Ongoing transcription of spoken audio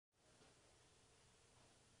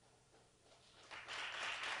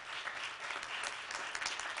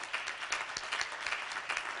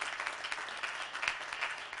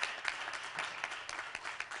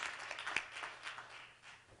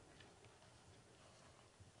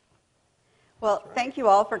Well, thank you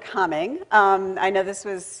all for coming. I know this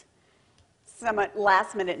was somewhat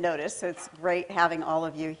last-minute notice, so it's great having all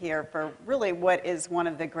of you here for really what is one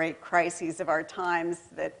of the great crises of our times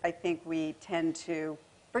that I think we tend to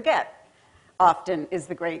forget often is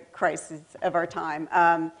the great crisis of our time.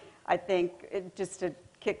 I think, just to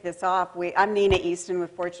kick this off, I'm Nina Easton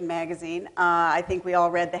with Fortune magazine. I think we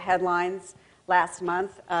all read the headlines last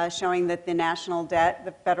month showing that the national debt,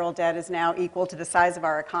 the federal debt, is now equal to the size of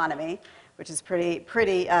our economy, which is pretty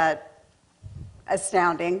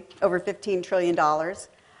astounding, over $15 trillion.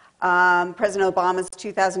 President Obama's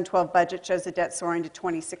 2012 budget shows the debt soaring to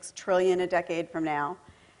 $26 trillion a decade from now.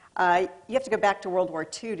 You have to go back to World War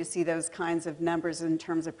II to see those kinds of numbers in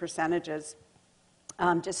terms of percentages.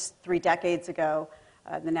 Just 3 decades ago,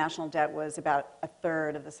 the national debt was about a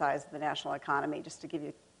third of the size of the national economy, just to give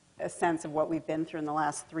you a sense of what we've been through in the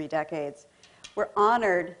last 3 decades. We're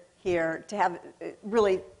honored here to have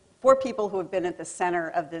really 4 people who have been at the center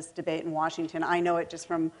of this debate in Washington. I know it just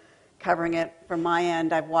from covering it from my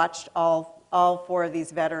end. I've watched all 4 of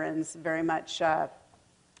these veterans very much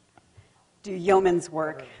do yeoman's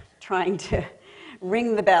work, trying to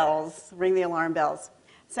ring the alarm bells.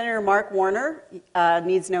 Senator Mark Warner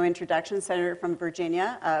needs no introduction, senator from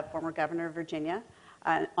Virginia, former governor of Virginia,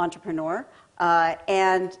 an entrepreneur,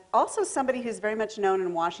 and also somebody who's very much known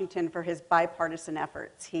in Washington for his bipartisan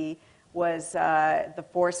efforts. He was the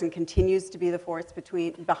force and continues to be the force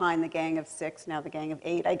behind the Gang of 6, now the Gang of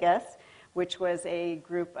 8, I guess, which was a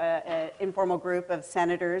group, informal group of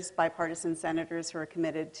senators, bipartisan senators, who are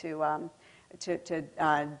committed to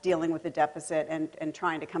dealing with the deficit and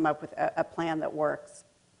trying to come up with a plan that works.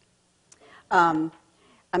 I'm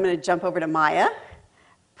going to jump over to Maya,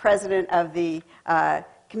 president of the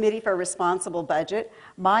Committee for a Responsible Budget.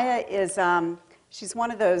 Maya is, she's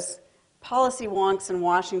one of those policy wonks in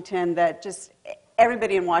Washington that just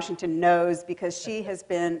everybody in Washington knows, because she has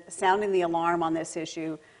been sounding the alarm on this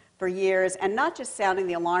issue for years, and not just sounding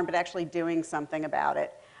the alarm, but actually doing something about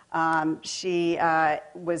it. She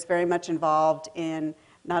was very much involved in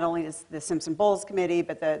not only the Simpson-Bowles committee,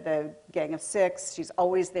 but the Gang of 6. She's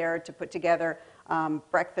always there to put together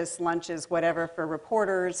breakfast, lunches, whatever, for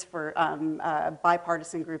reporters, for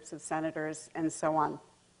bipartisan groups of senators, and so on.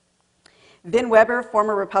 Vin Weber,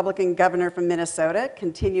 former Republican governor from Minnesota,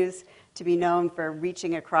 continues to be known for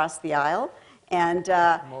reaching across the aisle and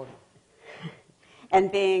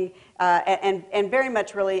being and very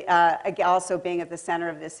much really also being at the center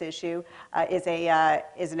of this issue. Is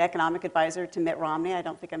an economic advisor to Mitt Romney. I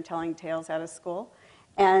don't think I'm telling tales out of school,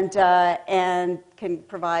 and can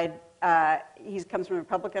provide. He comes from the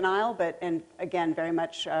Republican aisle, and again very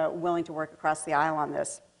much willing to work across the aisle on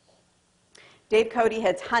this. Dave Cote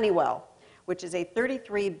heads Honeywell, which is a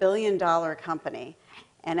 $33 billion company.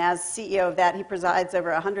 And as CEO of that, he presides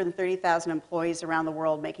over 130,000 employees around the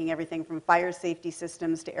world, making everything from fire safety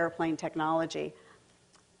systems to airplane technology.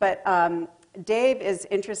 But Dave is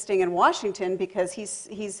interesting in Washington because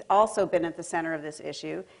he's also been at the center of this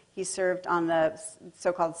issue. He served on the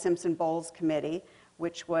so-called Simpson-Bowles committee,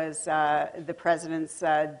 which was the president's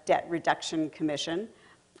debt reduction commission.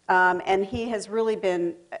 And he has really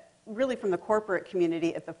been, from the corporate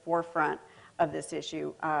community, at the forefront of this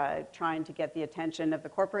give trying to get the attention of the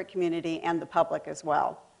corporate community and the public as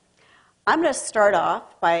well. I'm going to start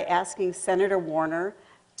off by asking Senator Warner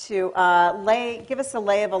to give us a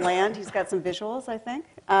lay of the land. He's got some visuals, I think.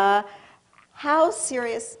 How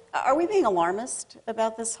serious, are we being alarmist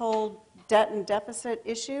about this whole debt and deficit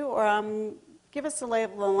issue? Or give us a lay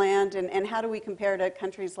of the land, and how do we compare to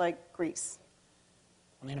countries like Greece?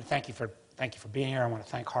 Well, Nina, thank you for being here. I want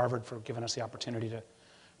to thank Harvard for giving us the opportunity to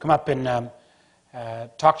come up and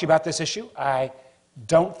talk to you about this issue. I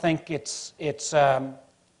don't think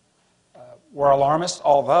we're alarmist,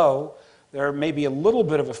 although there may be a little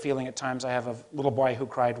bit of a feeling at times I have of little boy who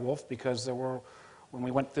cried wolf, because when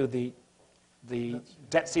we went through the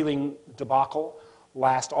debt ceiling debacle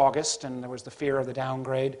last August, and there was the fear of the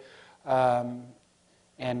downgrade, and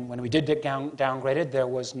when we did get downgraded, there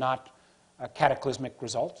was not a cataclysmic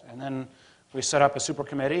result. And then we set up a super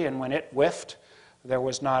committee, and when it whiffed, there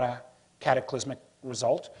was not a cataclysmic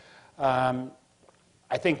result.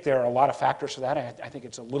 I think there are a lot of factors for that. I think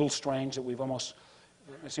it's a little strange that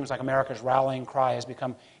it seems like America's rallying cry has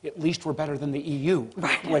become, at least we're better than the EU,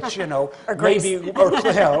 which, maybe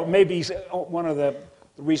one of the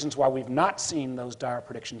reasons why we've not seen those dire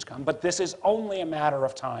predictions come. But this is only a matter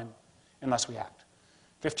of time unless we act.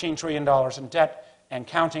 $15 trillion in debt and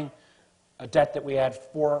counting, a debt that we add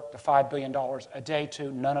 $4 to $5 billion a day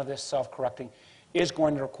to, none of this self-correcting, is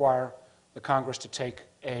going to require the Congress to take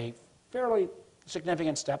a fairly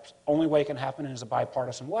significant steps. Only way it can happen is a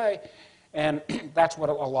bipartisan way. And that's what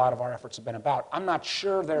a lot of our efforts have been about. I'm not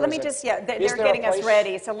sure there Let is me a, just, yeah, they're is there a getting us place-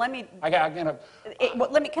 ready, so let me,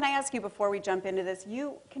 Can I ask you before we jump into this,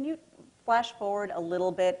 can you flash forward a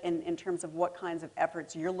little bit in terms of what kinds of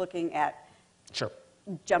efforts you're looking at Sure.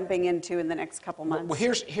 jumping into in the next couple months? Well,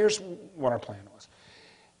 here's what our plan was,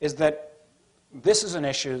 is that this is an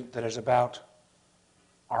issue that is about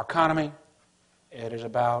our economy. It is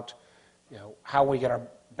about how we get our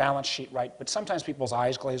balance sheet right, but sometimes people's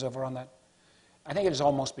eyes glaze over on that. I think it has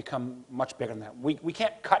almost become much bigger than that. We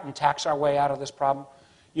can't cut and tax our way out of this problem.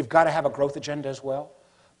 You've got to have a growth agenda as well.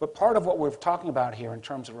 But part of what we're talking about here in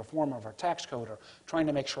terms of reform of our tax code or trying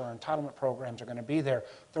to make sure our entitlement programs are going to be there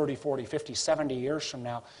 30, 40, 50, 70 years from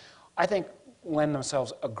now, I think lend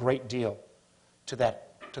themselves a great deal to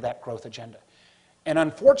that growth agenda. And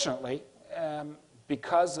unfortunately,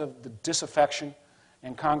 because of the disaffection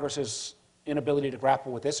and Congress's inability to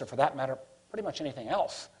grapple with this, or for that matter, pretty much anything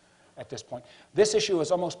else at this point, this issue has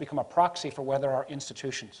almost become a proxy for whether our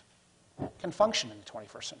institutions can function in the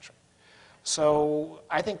 21st century. So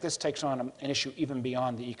I think this takes on an issue even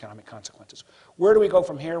beyond the economic consequences. Where do we go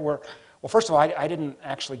from here? Well, first of all, I didn't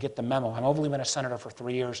actually get the memo. I've only been a senator for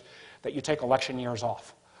 3 years, that you take election years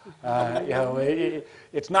off.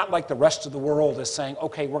 It's not like the rest of the world is saying,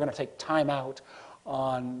 okay, we're going to take time out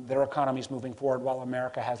on their economies moving forward while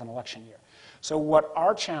America has an election year. So what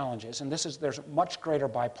our challenge is, and there's much greater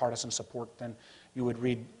bipartisan support than you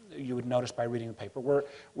would notice by reading the paper.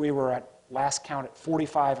 We were at last count at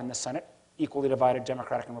 45 in the Senate, equally divided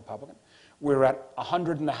Democratic and Republican. We were at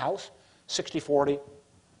 100 in the House, 60-40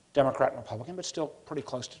 Democrat and Republican, but still pretty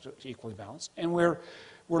close to equally balanced. And we're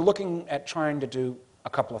looking at trying to do a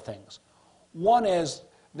couple of things. One is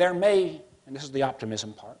there may, and this is the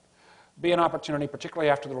optimism part, be an opportunity, particularly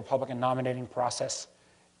after the Republican nominating process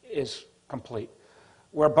is complete,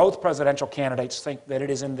 where both presidential candidates think that it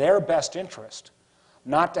is in their best interest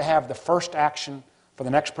not to have the first action for the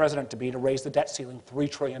next president to be to raise the debt ceiling $3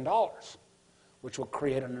 trillion, which will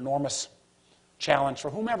create an enormous challenge for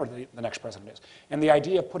whomever the next president is. And the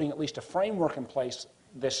idea of putting at least a framework in place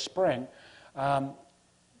this spring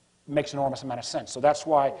makes an enormous amount of sense. So that's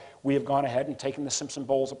why we have gone ahead and taken the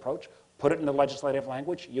Simpson-Bowles approach, put it in the legislative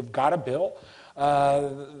language. You've got a bill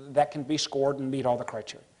that can be scored and meet all the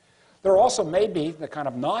criteria. There also may be the kind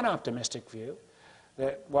of non-optimistic view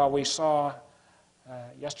that while we saw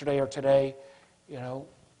yesterday or today,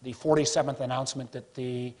 the 47th announcement that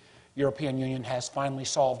the European Union has finally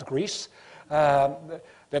solved Greece,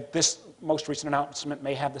 that this most recent announcement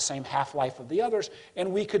may have the same half-life of the others,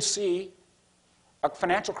 and we could see a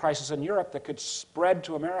financial crisis in Europe that could spread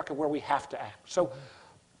to America where we have to act. So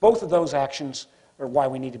both of those actions are why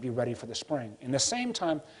we need to be ready for the spring. In the same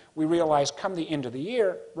time, we realize come the end of the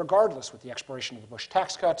year, regardless with the expiration of the Bush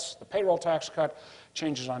tax cuts, the payroll tax cut,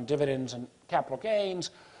 changes on dividends and capital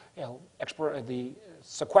gains, the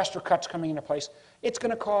sequester cuts coming into place, it's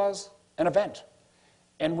going to cause an event.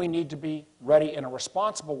 And we need to be ready in a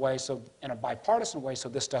responsible way, in a bipartisan way, so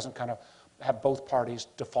this doesn't kind of have both parties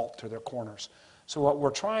default to their corners. So what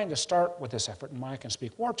we're trying to start with this effort, and Maya can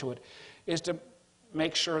speak more to it, is to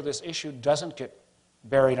make sure this issue doesn't get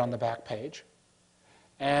buried on the back page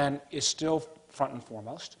and is still front and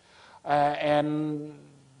foremost. And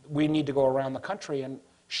we need to go around the country and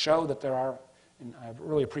show that there are, and I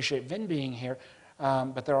really appreciate Vin being here,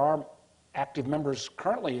 but there are active members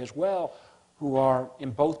currently as well who are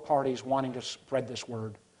in both parties wanting to spread this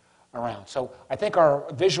word around. So I think our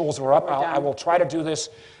visuals are up. I will try to do this.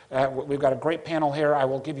 We've got a great panel here. I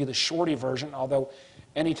will give you the shorty version, although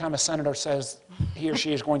anytime a senator says he or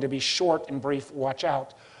she is going to be short and brief, watch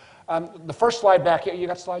out. The first slide back here, you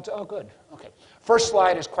got slides? Oh, good. Okay. First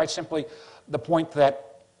slide is quite simply the point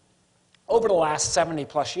that over the last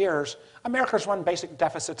 70-plus years, America's run basic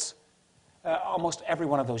deficits almost every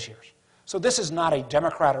one of those years. So this is not a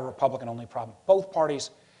Democrat or Republican-only problem. Both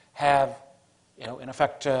parties have, in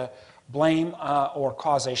effect, blame or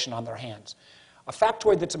causation on their hands. A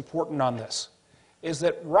factoid that's important on this is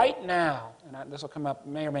that right now, and this will come up,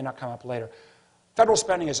 may or may not come up later, federal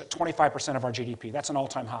spending is at 25% of our GDP. That's an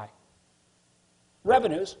all-time high.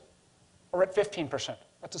 Revenues are at 15%.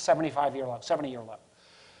 That's a 70-year low.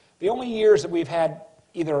 The only years that we've had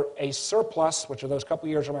either a surplus, which are those couple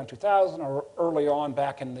years around 2000 or early on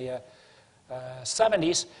back in the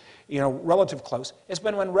 70s, relative close, has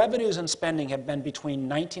been when revenues and spending have been between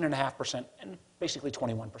 19.5% and basically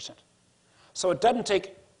 21%. So it doesn't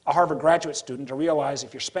take a Harvard graduate student to realize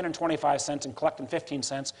if you're spending 25 cents and collecting 15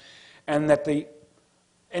 cents, and that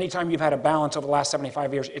anytime you've had a balance over the last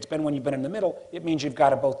 75 years, it's been when you've been in the middle, it means you've got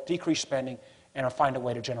to both decrease spending and find a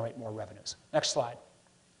way to generate more revenues. Next slide.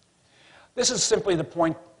 This is simply the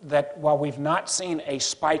point that while we've not seen a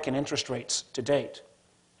spike in interest rates to date,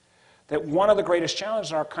 that one of the greatest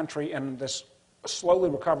challenges our country and this slowly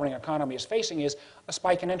recovering economy is facing is a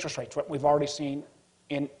spike in interest rates, what we've already seen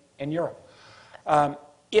in Europe.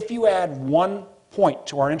 If you add 1 point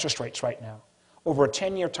to our interest rates right now, over a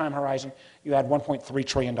 10-year time horizon, you add $1.3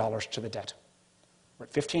 trillion to the debt. We're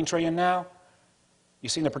at 15 trillion now.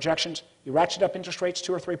 You've seen the projections. You ratchet up interest rates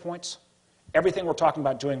 2 or 3 points, everything we're talking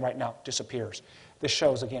about doing right now disappears. This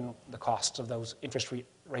shows, again, the costs of those interest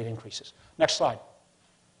rate increases. Next slide.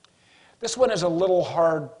 This one is a little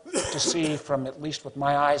hard to see from, at least with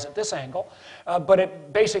my eyes at this angle, but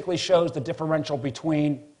it basically shows the differential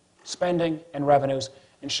between spending and revenues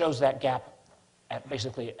and shows that gap at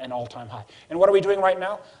basically an all-time high. And what are we doing right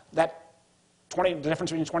now? The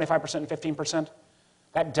difference between 25% and 15%,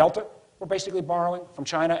 that delta, we're basically borrowing from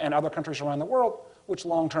China and other countries around the world, which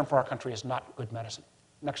long-term for our country is not good medicine.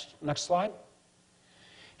 Next slide.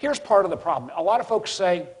 Here's part of the problem. A lot of folks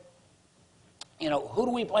say, who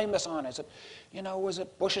do we blame this on? Is it, was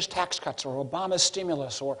it Bush's tax cuts or Obama's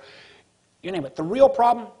stimulus or you name it? The real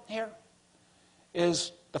problem here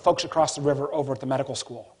is the folks across the river over at the medical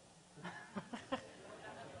school.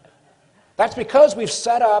 That's because we've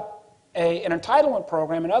set up an entitlement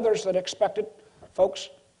program and others that expected folks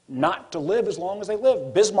not to live as long as they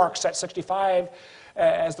live. Bismarck set 65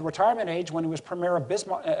 as the retirement age when he was premier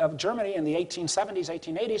of Germany in the 1870s,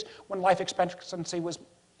 1880s, when life expectancy was,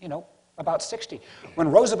 about 60.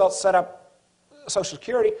 When Roosevelt set up Social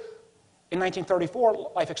Security in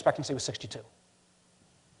 1934, life expectancy was 62.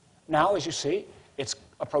 Now, as you see, it's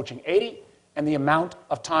approaching 80, and the amount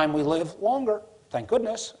of time we live longer, thank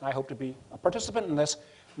goodness, and I hope to be a participant in this,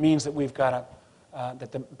 means that we've got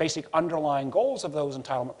that the basic underlying goals of those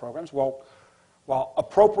entitlement programs, while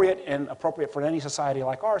appropriate and appropriate for any society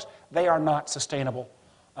like ours, they are not sustainable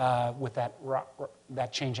with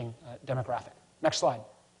that changing demographic. Next slide.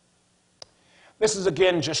 This is,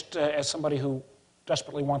 again, just as somebody who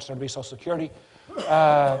desperately wants there to be Social Security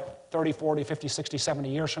 30, 40, 50, 60, 70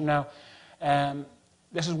 years from now.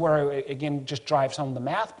 This is where, again, just drives home the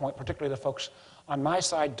math point, particularly the folks on my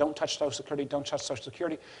side, don't touch Social Security, don't touch Social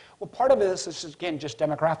Security. Well, part of this is, again, just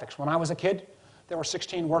demographics. When I was a kid, there were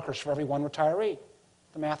 16 workers for every 1 retiree.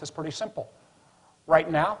 The math is pretty simple. Right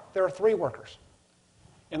now, there are 3 workers.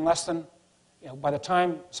 In less than, by the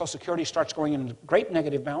time Social Security starts going into great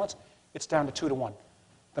negative balance, it's down to 2 to 1.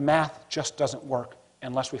 The math just doesn't work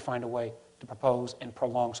unless we find a way to propose and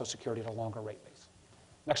prolong Social Security at a longer rate base.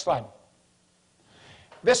 Next slide.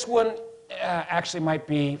 This one actually might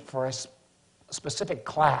be for a specific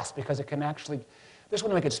class because it can actually, this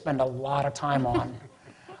one we could spend a lot of time on.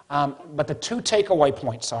 But the 2 takeaway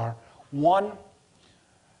points are, one,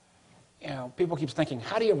 people keep thinking,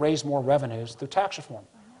 how do you raise more revenues through tax reform?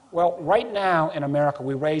 Well, right now in America,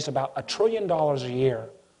 we raise about $1 trillion a year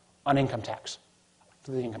on income tax,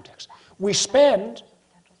 through the income tax. We spend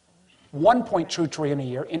 $1.2 trillion a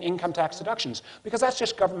year in income tax deductions because that's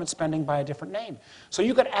just government spending by a different name. So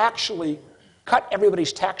you could actually cut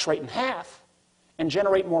everybody's tax rate in half and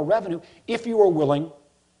generate more revenue if you were willing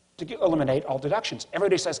to eliminate all deductions.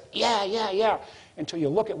 Everybody says, yeah, until you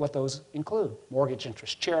look at what those include. Mortgage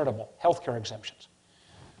interest, charitable, healthcare exemptions.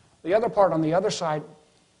 The other part on the other side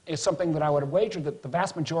is something that I would wager that the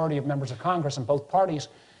vast majority of members of Congress in both parties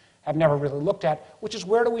have never really looked at, which is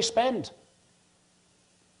where do we spend?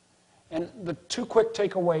 And the 2 quick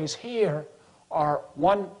takeaways here are,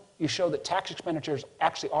 one, you show that tax expenditures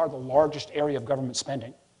actually are the largest area of government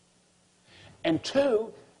spending. And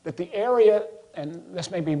 2, that the area, and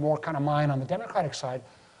this may be more kind of mine on the Democratic side,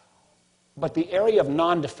 but the area of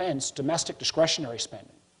non-defense, domestic discretionary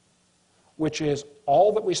spending, which is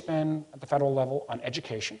all that we spend at the federal level on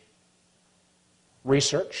education,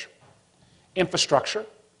 research, infrastructure,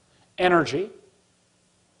 energy,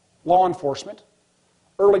 law enforcement,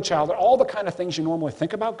 early childhood, all the kind of things you normally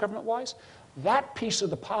think about government-wise, that piece of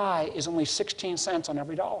the pie is only 16 cents on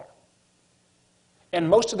every dollar. And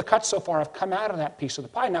most of the cuts so far have come out of that piece of the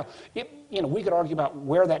pie. Now, we could argue about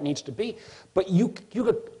where that needs to be, but you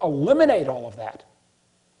could eliminate all of that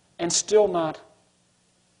and still not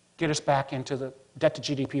get us back into the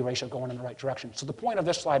debt-to-GDP ratio going in the right direction. So the point of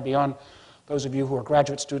this slide, beyond those of you who are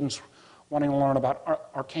graduate students wanting to learn about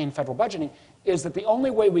arcane federal budgeting, is that the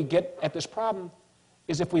only way we get at this problem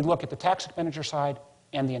is if we look at the tax expenditure side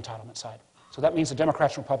and the entitlement side. So that means the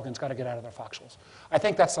Democrats and Republicans got to get out of their foxholes. I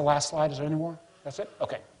think that's the last slide. Is there any more? That's it?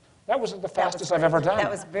 Okay. That was the fastest I've ever done. That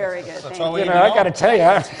was very good. That's all we need to I know. got to tell you.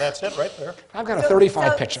 That's it right there. I've got a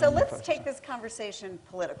 35 pitch. So let's take this conversation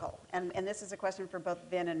political. And this is a question for both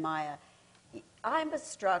Vin and Maya. I'm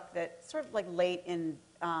struck that sort of like late in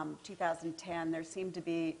 2010, there seemed to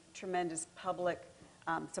be tremendous public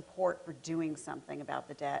support for doing something about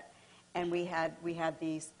the debt. And we had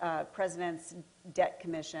the President's Debt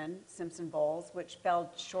Commission, Simpson-Bowles, which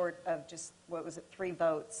fell short of just, 3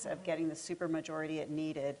 votes of getting the supermajority it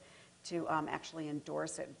needed to actually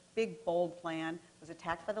endorse it. Big, bold plan, was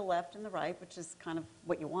attacked by the left and the right, which is kind of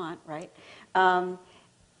what you want, right?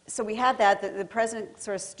 So we had that. The President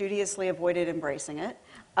sort of studiously avoided embracing it.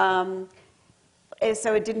 So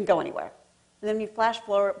it didn't go anywhere. And then we flash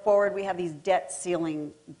forward, we have these debt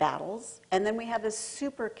ceiling battles, and then we have this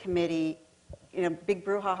super committee, big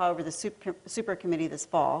brouhaha over the super committee this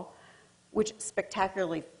fall, which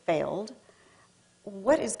spectacularly failed.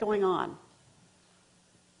 What is going on?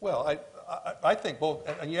 Well, I think both,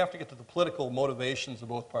 and you have to get to the political motivations of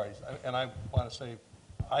both parties. And I want to say,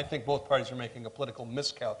 I think both parties are making a political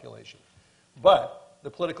miscalculation. But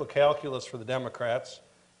the political calculus for the Democrats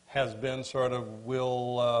has been sort of,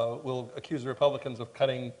 we'll accuse the Republicans of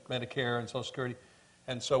cutting Medicare and Social Security,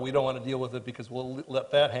 and so we don't want to deal with it because we'll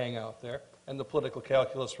let that hang out there. And the political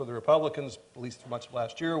calculus for the Republicans, at least for much of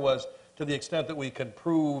last year, was to the extent that we can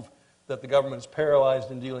prove that the government is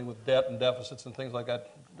paralyzed in dealing with debt and deficits and things like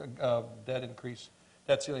that,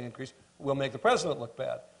 debt ceiling increase, we'll make the president look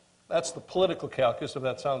bad. That's the political calculus. If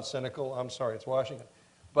that sounds cynical, I'm sorry, it's Washington.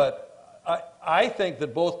 But I think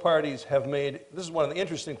that both parties have made, this is one of the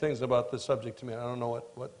interesting things about this subject to me. I don't know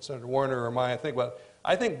what Senator Warner or Maya think about it.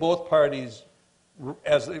 I think both parties,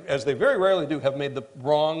 as they very rarely do, have made the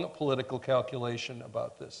wrong political calculation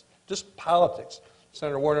about this. Just politics.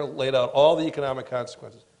 Senator Warner laid out all the economic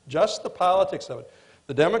consequences. Just the politics of it.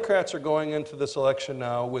 The Democrats are going into this election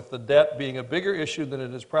now with the debt being a bigger issue than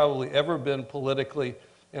it has probably ever been politically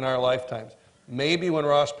in our lifetimes. Maybe when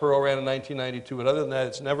Ross Perot ran in 1992, but other than that,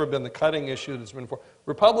 it's never been the cutting issue that's been for.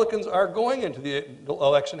 Republicans are going into the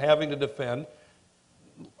election having to defend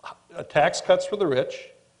tax cuts for the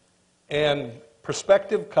rich and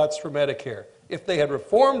prospective cuts for Medicare. If they had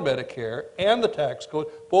reformed Medicare and the tax code,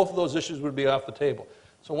 both of those issues would be off the table.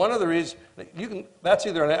 So one of the reasons, that's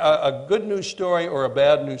either a good news story or a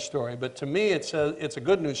bad news story, but to me it's a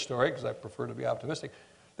good news story because I prefer to be optimistic.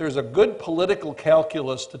 There's a good political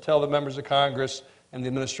calculus to tell the members of Congress and the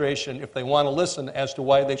administration, if they want to listen, as to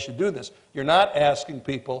why they should do this. You're not asking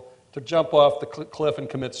people to jump off the cliff and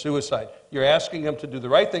commit suicide. You're asking them to do the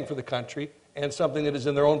right thing for the country and something that is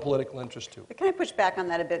in their own political interest too. But can I push back on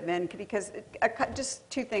that a bit, Vin? Because just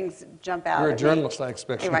 2 things jump out. You're a journalist, I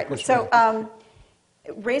expect you to push back. So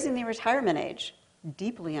raising the retirement age,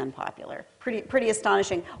 deeply unpopular, pretty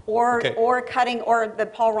astonishing. Or cutting, or the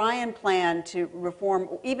Paul Ryan plan to reform,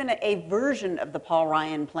 even a version of the Paul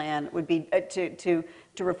Ryan plan would be to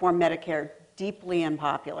reform Medicare, deeply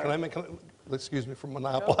unpopular. Can I make, excuse me for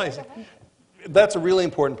monopolizing. That's a really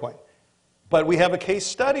important point. But we have a case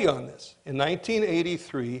study on this. In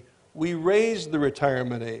 1983, we raised the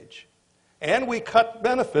retirement age. And we cut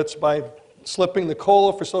benefits by slipping the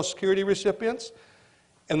COLA for Social Security recipients.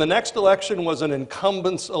 And the next election was an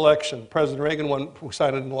incumbents election. President Reagan who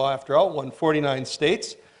signed it into law after all, won 49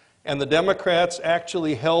 states. And the Democrats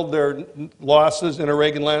actually held their losses in a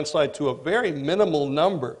Reagan landslide to a very minimal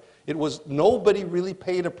number. It was, nobody really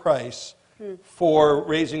paid a price for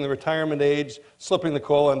raising the retirement age, slipping the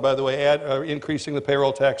COLA, and by the way, increasing the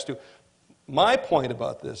payroll tax too. My point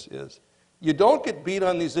about this is, you don't get beat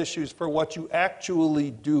on these issues for what you actually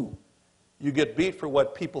do. You get beat for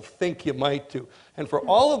what people think you might do. And for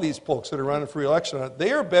all of these folks that are running for re-election,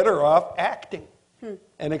 they are better off acting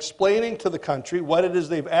and explaining to the country what it is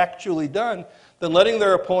they've actually done than letting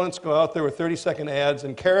their opponents go out there with 30-second ads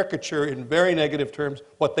and caricature in very negative terms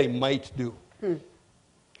what they might do.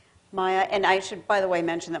 Maya, and I should, by the way,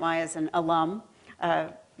 mention that Maya is an alum.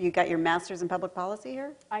 You got your master's in public policy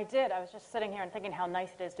here? I did. I was just sitting here and thinking how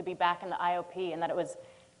nice it is to be back in the IOP and that it was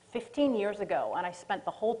 15 years ago, and I spent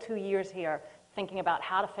the whole 2 years here thinking about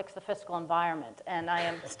how to fix the fiscal environment, and I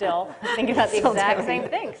am still thinking about the exact same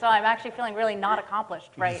thing, so I'm actually feeling really not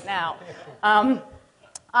accomplished right now.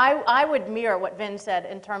 I would mirror what Vin said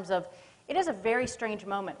in terms of it is a very strange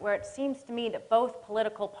moment where it seems to me that both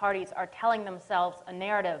political parties are telling themselves a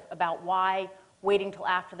narrative about why waiting till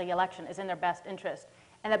after the election is in their best interest,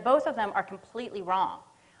 and that both of them are completely wrong.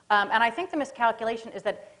 And I think the miscalculation is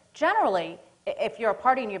that generally, if you're a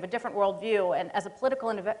party and you have a different worldview, and as a political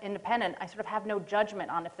independent, I sort of have no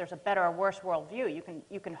judgment on if there's a better or worse worldview.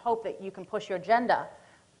 You can hope that you can push your agenda.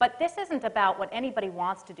 But this isn't about what anybody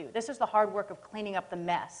wants to do. This is the hard work of cleaning up the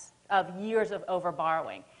mess of years of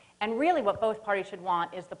over-borrowing. And really what both parties should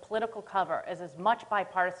want is the political cover as much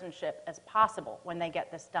bipartisanship as possible when they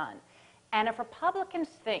get this done. And if Republicans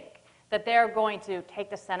think that they're going to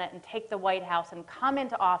take the Senate and take the White House and come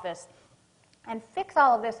into office and fix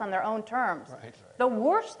all of this on their own terms. Right. The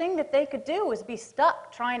worst thing that they could do is be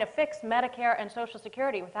stuck trying to fix Medicare and Social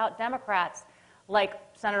Security without Democrats like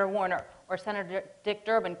Senator Warner or Senator Dick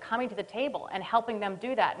Durbin coming to the table and helping them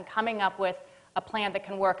do that and coming up with a plan that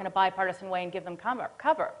can work in a bipartisan way and give them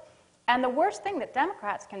cover. And the worst thing that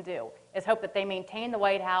Democrats can do is hope that they maintain the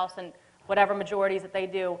White House and whatever majorities that they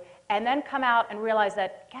do, and then come out and realize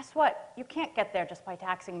that, guess what? You can't get there just by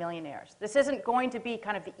taxing millionaires. This isn't going to be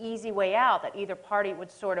kind of the easy way out that either party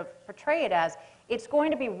would sort of portray it as. It's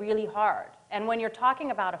going to be really hard. And when you're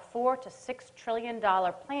talking about a $4 to $6 trillion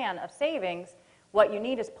plan of savings, what you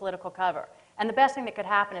need is political cover. And the best thing that could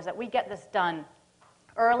happen is that we get this done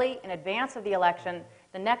early, in advance of the election.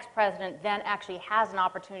 The next president then actually has an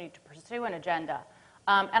opportunity to pursue an agenda.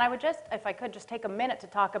 And I would just, if I could, just take a minute to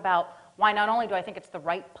talk about why not only do I think it's the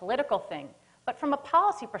right political thing, but from a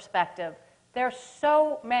policy perspective, there are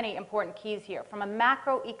so many important keys here. From a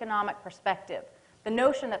macroeconomic perspective, the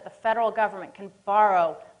notion that the federal government can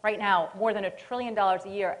borrow right now more than $1 trillion a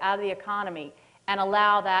year out of the economy and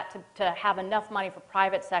allow that to have enough money for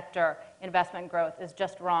private sector investment growth is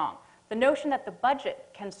just wrong. The notion that the budget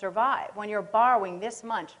can survive when you're borrowing this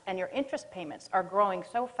much and your interest payments are growing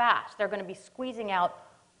so fast, they're going to be squeezing out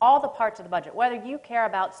all the parts of the budget, whether you care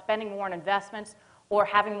about spending more on investments or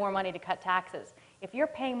having more money to cut taxes. If you're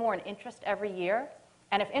paying more in interest every year,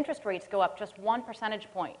 and if interest rates go up just 1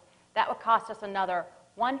 percentage point, that would cost us another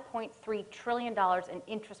 $1.3 trillion in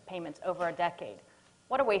interest payments over a decade.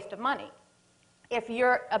 What a waste of money. If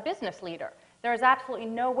you're a business leader, there is absolutely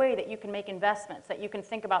no way that you can make investments, that you can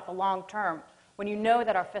think about the long term when you know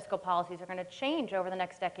that our fiscal policies are going to change over the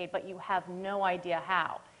next decade, but you have no idea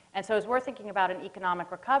how. And so as we're thinking about an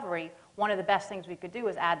economic recovery, one of the best things we could do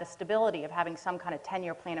is add the stability of having some kind of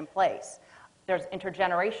 10-year plan in place. There's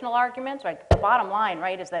intergenerational arguments, right? The bottom line,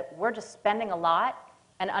 right, is that we're just spending a lot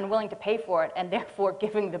and unwilling to pay for it and therefore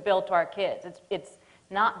giving the bill to our kids. It's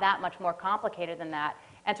not that much more complicated than that.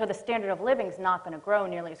 And so the standard of living is not going to grow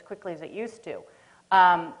nearly as quickly as it used to.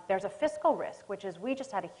 There's a fiscal risk, which is we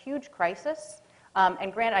just had a huge crisis.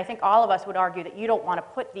 And granted, I think all of us would argue that you don't want to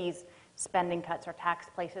put these spending cuts or tax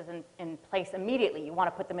places in place immediately. You want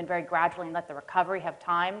to put them in very gradually and let the recovery have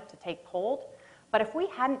time to take hold. But if we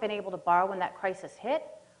hadn't been able to borrow when that crisis hit,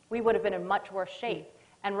 we would have been in much worse shape.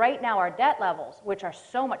 And right now, our debt levels, which are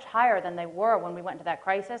so much higher than they were when we went into that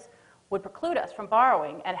crisis, would preclude us from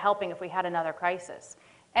borrowing and helping if we had another crisis.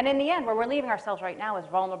 And in the end, where we're leaving ourselves right now is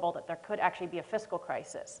vulnerable that there could actually be a fiscal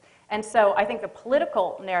crisis. And so I think the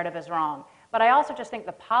political narrative is wrong. But I also just think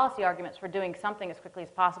the policy arguments for doing something as quickly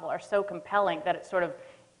as possible are so compelling that it's sort of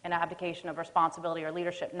an abdication of responsibility or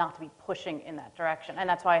leadership not to be pushing in that direction. And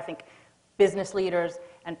that's why I think business leaders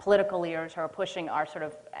and political leaders who are pushing are sort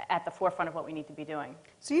of at the forefront of what we need to be doing.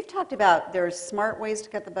 So you've talked about there are smart ways to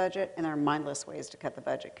cut the budget and there are mindless ways to cut the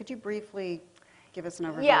budget. Could you briefly give us an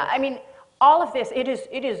overview? Yeah, I mean, all of this, it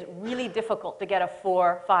is really difficult to get a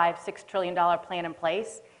 $4, $5, $6 trillion plan in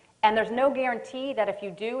place. And there's no guarantee that if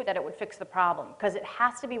you do, that it would fix the problem, because it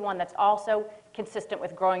has to be one that's also consistent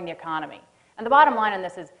with growing the economy. And the bottom line on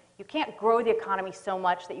this is you can't grow the economy so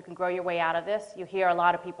much that you can grow your way out of this. You hear a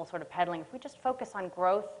lot of people sort of peddling, if we just focus on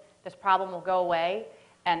growth, this problem will go away.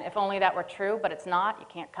 And if only that were true, but it's not. You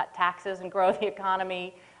can't cut taxes and grow the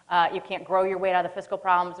economy. You can't grow your way out of the fiscal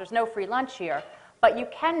problems. There's no free lunch here. But you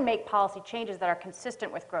can make policy changes that are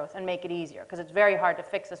consistent with growth and make it easier, because it's very hard to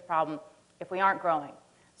fix this problem if we aren't growing.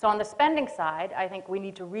 So on the spending side, I think we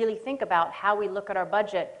need to really think about how we look at our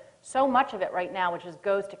budget. So much of it right now, which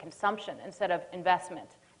goes to consumption instead of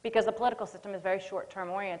investment, because the political system is very short-term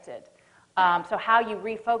oriented. So how you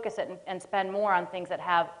refocus it and spend more on things that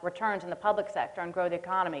have returns in the public sector and grow the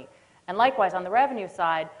economy. And likewise, on the revenue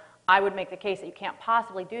side, I would make the case that you can't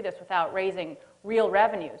possibly do this without raising real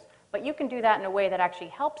revenues. But you can do that in a way that actually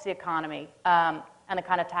helps the economy, and the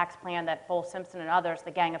kind of tax plan that Bowles, Simpson, and others,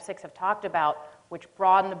 the Gang of Six, have talked about, which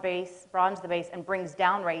broadens the base and brings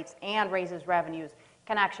down rates and raises revenues,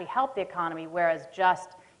 can actually help the economy, whereas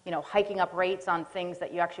just hiking up rates on things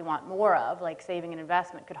that you actually want more of, like saving and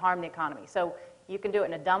investment, could harm the economy. So you can do it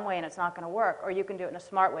in a dumb way and it's not going to work, or you can do it in a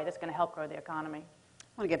smart way that's going to help grow the economy.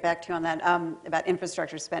 I want to get back to you on that about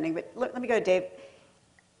infrastructure spending, but let me go to Dave.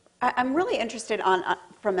 I'm really interested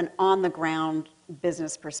from an on-the-ground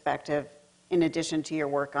business perspective, in addition to your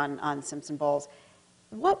work on Simpson-Bowles.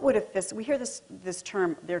 What would we hear this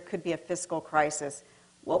term, there could be a fiscal crisis.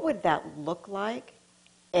 What would that look like,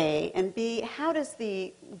 A? And B, how does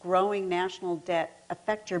the growing national debt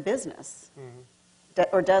affect your business? Mm-hmm.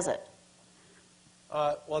 Or does it?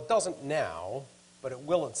 Well, it doesn't now, but it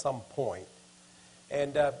will at some point.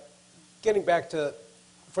 And getting back to,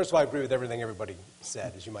 first of all, I agree with everything everybody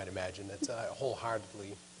said, as you might imagine. That's, I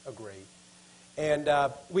wholeheartedly agree. And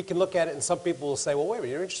we can look at it, and some people will say, well, wait a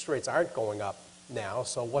minute, your interest rates aren't going up now,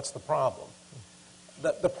 so what's the problem?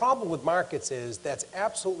 The problem with markets is that's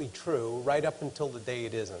absolutely true right up until the day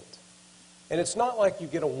it isn't. And it's not like you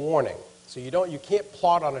get a warning. So you can't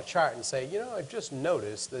plot on a chart and say, you know, I've just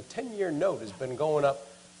noticed the 10-year note has been going up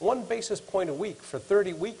 1 basis point a week for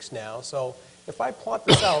 30 weeks now, so if I plot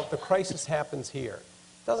this out, the crisis happens here.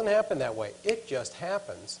 It doesn't happen that way. It just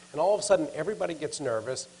happens. And all of a sudden, everybody gets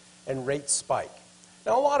nervous and rates spike.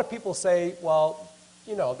 Now, a lot of people say, well,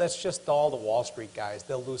 you know, that's just all the Wall Street guys.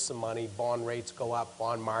 They'll lose some money, bond rates go up,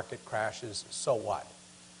 bond market crashes, so what?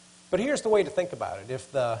 But here's the way to think about it.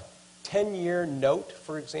 If the 10-year note,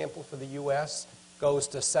 for example, for the U.S. goes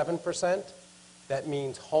to 7%, that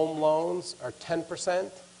means home loans are 10%,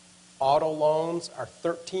 auto loans are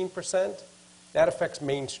 13%. That affects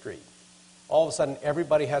Main Street. All of a sudden,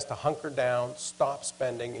 everybody has to hunker down, stop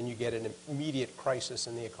spending, and you get an immediate crisis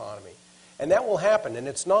in the economy. And that will happen, and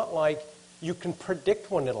it's not like you can predict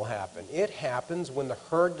when it'll happen. It happens when the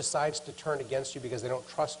herd decides to turn against you because they don't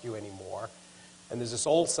trust you anymore. And there's this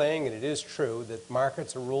old saying, and it is true, that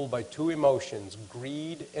markets are ruled by 2 emotions,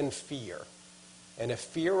 greed and fear. And if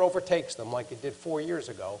fear overtakes them, like it did 4 years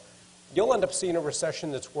ago, you'll end up seeing a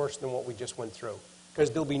recession that's worse than what we just went through, because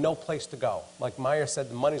there'll be no place to go. Like Meyer said,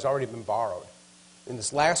 the money's already been borrowed. In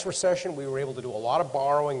this last recession, we were able to do a lot of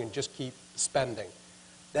borrowing and just keep spending.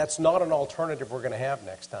 That's not an alternative we're going to have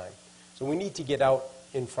next time. So we need to get out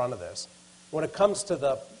in front of this. When it comes to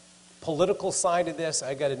the political side of this,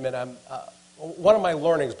 I got to admit, one of my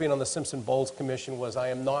learnings being on the Simpson-Bowles Commission was I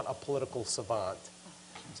am not a political savant.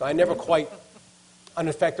 So I never quite, and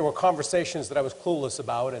in fact, there were conversations that I was clueless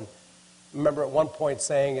about, and I remember at one point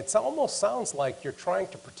saying, it almost sounds like you're trying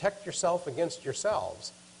to protect yourself against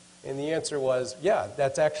yourselves. And the answer was, yeah,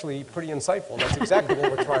 that's actually pretty insightful. That's exactly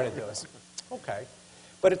what we're trying to do. I said, okay.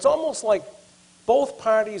 But it's almost like both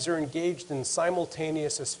parties are engaged in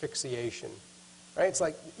simultaneous asphyxiation. Right? It's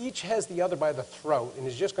like each has the other by the throat and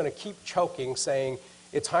is just going to keep choking, saying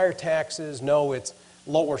it's higher taxes, no, it's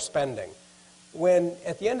lower spending. When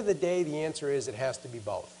at the end of the day, the answer is it has to be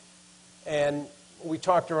both. And we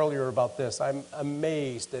talked earlier about this. I'm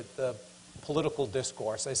amazed at the political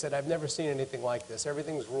discourse. I said, I've never seen anything like this.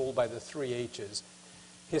 Everything's ruled by the 3 H's: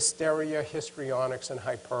 hysteria, histrionics, and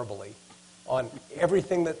hyperbole on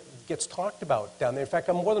everything that gets talked about down there. In fact,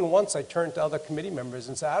 more than once I turned to other committee members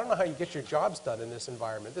and said, I don't know how you get your jobs done in this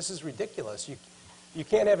environment. This is ridiculous. You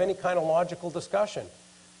can't have any kind of logical discussion.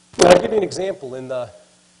 I'll give you an example. In the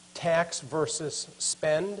tax versus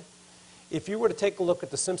spend, if you were to take a look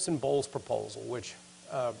at the Simpson-Bowles proposal, which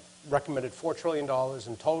recommended $4 trillion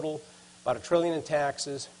in total, about $1 trillion in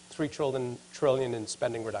taxes, $3 trillion in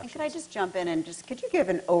spending reductions. And could I just jump in and could you give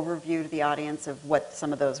an overview to the audience of what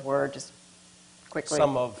some of those were, just quickly?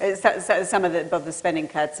 Some of both the spending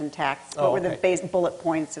cuts and tax. What were the base bullet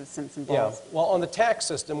points of Simpson-Bowles? Yeah. Well, on the tax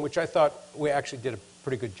system, which I thought we actually did a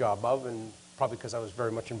pretty good job of, and probably because I was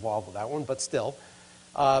very much involved with that one, but still,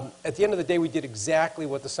 at the end of the day, we did exactly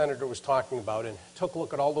what the senator was talking about and took a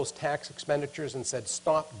look at all those tax expenditures and said,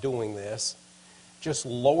 stop doing this, just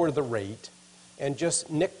lower the rate, and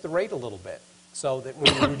just nick the rate a little bit. So that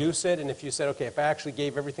when you reduce it, and if you said, okay, if I actually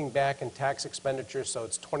gave everything back in tax expenditures, so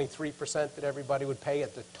it's 23% that everybody would pay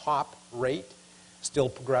at the top rate, still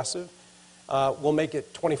progressive, we'll make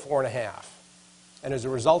it 24.5. And as a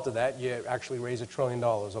result of that, you actually raise $1 trillion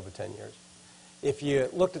over 10 years. If you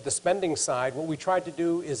looked at the spending side, what we tried to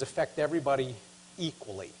do is affect everybody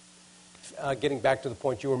equally. Getting back to the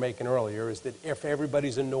point you were making earlier, is that if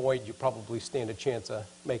everybody's annoyed, you probably stand a chance of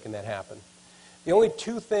making that happen. The only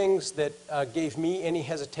 2 things that gave me any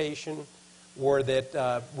hesitation were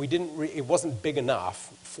that it wasn't big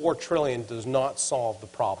enough. $4 trillion does not solve the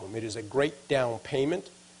problem. It is a great down payment,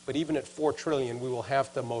 but even at $4 trillion, we will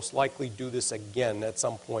have to most likely do this again at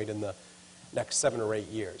some point in the next 7 or 8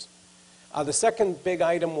 years. The second big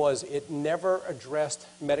item was it never addressed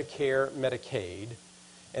Medicare, Medicaid.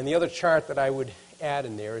 And the other chart that I would add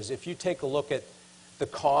in there is if you take a look at the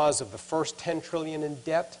cause of the first $10 trillion in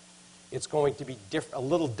debt, it's going to be a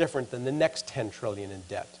little different than the next $10 trillion in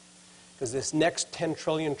debt. Because this next $10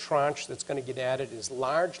 trillion tranche that's going to get added is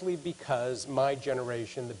largely because my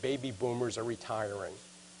generation, the baby boomers, are retiring.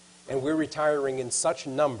 And we're retiring in such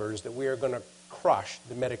numbers that we are going to crush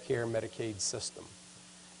the Medicare, Medicaid system.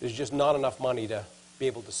 There's just not enough money to be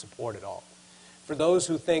able to support it all. For those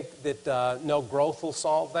who think that no growth will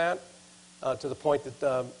solve that, to the point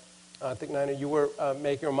that I think, Nina, you were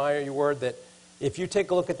making, or Maya, you were, that if you take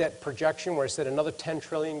a look at that projection where I said another $10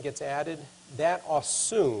 trillion gets added, that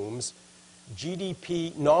assumes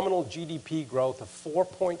nominal GDP growth of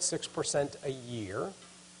 4.6% a year,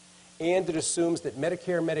 and it assumes that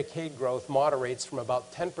Medicare and Medicaid growth moderates from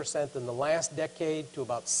about 10% in the last decade to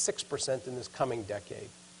about 6% in this coming decade.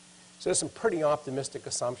 So there's some pretty optimistic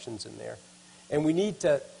assumptions in there. And we need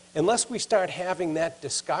to, unless we start having that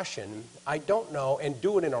discussion, I don't know, and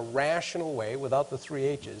do it in a rational way without the 3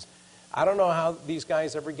 H's, I don't know how these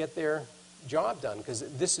guys ever get their job done, because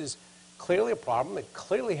this is clearly a problem. It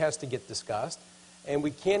clearly has to get discussed, and we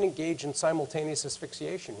can't engage in simultaneous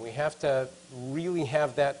asphyxiation. We have to really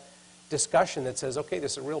have that discussion that says, okay,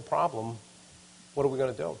 this is a real problem. What are we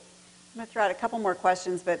going to do? I'm going to throw out a couple more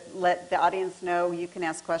questions, but let the audience know you can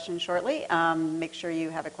ask questions shortly. Make sure you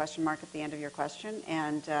have a question mark at the end of your question,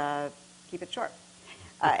 and keep it short.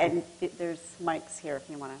 And there's mics here if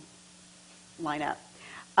you want to line up.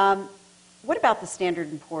 What about the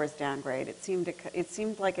Standard & Poor's downgrade? It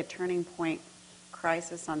seemed like a turning point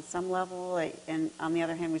crisis on some level, and on the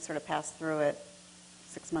other hand, we sort of passed through it.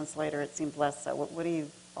 6 months later, it seems less so. What do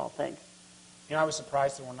you all think? You know, I was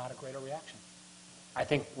surprised there were not a greater reaction. I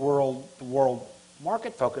think the world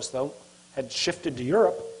market focus, though, had shifted to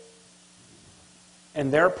Europe,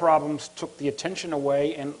 and their problems took the attention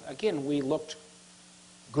away, and again, we looked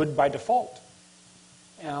good by default.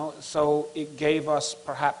 You know, so it gave us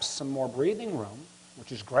perhaps some more breathing room,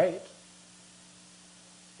 which is great,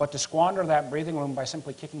 but to squander that breathing room by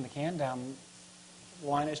simply kicking the can down the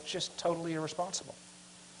line is just totally irresponsible.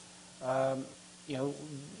 You know,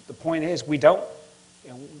 the point is we don't,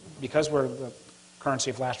 you know, because we're the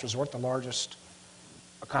currency of last resort, the largest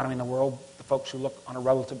economy in the world, the folks who look on a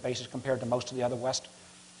relative basis compared to most of the other West,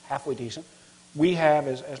 halfway decent, we have,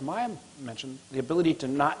 as Maya mentioned, the ability to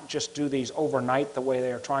not just do these overnight the way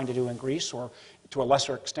they are trying to do in Greece or to a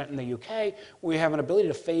lesser extent in the UK. We have an ability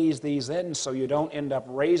to phase these in so you don't end up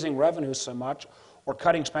raising revenues so much or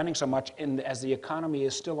cutting spending so much as the economy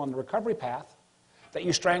is still on the recovery path that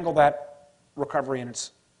you strangle that recovery in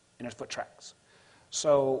its foot tracks.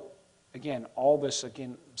 So again, all this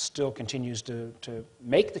again still continues to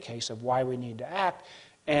make the case of why we need to act.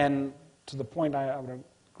 And to the point I would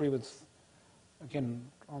agree with, again,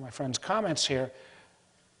 all my friends' comments here,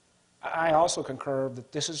 I also concur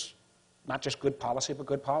that this is not just good policy, but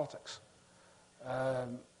good politics.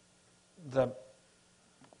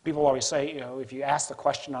 People always say, you know, if you ask the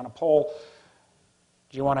question on a poll,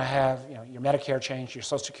 do you want to have, you know, your Medicare change, your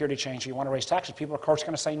Social Security change, do you want to raise taxes? People are, of course,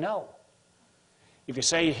 going to say no. If you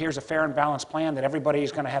say here's a fair and balanced plan that everybody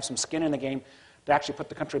is going to have some skin in the game to actually put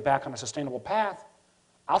the country back on a sustainable path,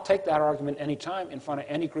 I'll take that argument any time in front of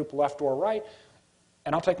any group, left or right,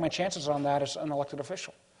 and I'll take my chances on that as an elected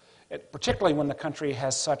official. Particularly when the country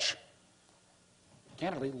has such,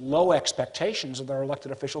 candidly, low expectations of their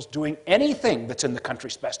elected officials doing anything that's in the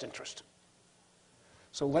country's best interest.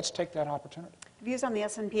 So let's take that opportunity. Views on the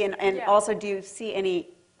S&P, and also do you see any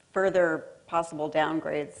further possible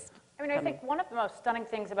downgrades? I mean, I think one of the most stunning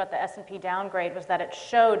things about the S&P downgrade was that it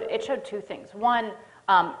showed 2 things. One,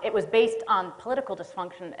 it was based on political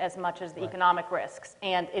dysfunction as much as the economic risks,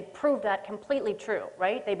 and it proved that completely true,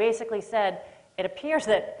 right? They basically said, it appears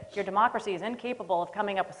that your democracy is incapable of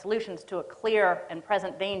coming up with solutions to a clear and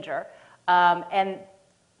present danger, and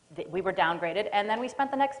we were downgraded, and then we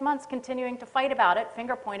spent the next months continuing to fight about it,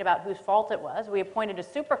 finger point about whose fault it was. We appointed a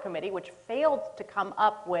super committee which failed to come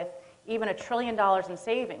up with even $1 trillion in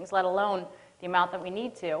savings, let alone the amount that we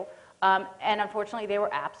need to. And unfortunately, they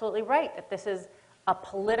were absolutely right that this is a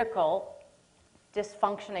political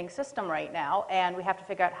dysfunctioning system right now, and we have to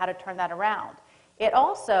figure out how to turn that around. It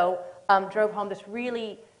also drove home this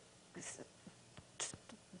really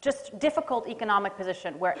just difficult economic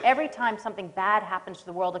position where every time something bad happens to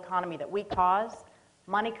the world economy that we cause,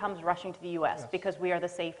 money comes rushing to the U.S. because we are the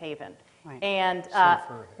safe haven. Right. And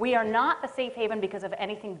we are not the safe haven because of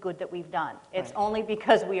anything good that we've done. It's only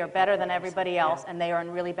because we are better than everybody else and they are in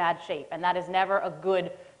really bad shape. And that is never a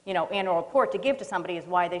good, you know, annual report to give to somebody is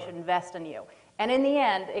why they should invest in you. And in the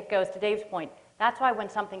end, it goes to Dave's point, that's why when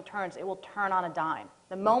something turns, it will turn on a dime.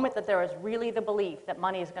 The moment that there is really the belief that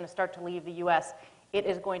money is going to start to leave the U.S., it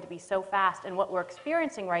is going to be so fast. And what we're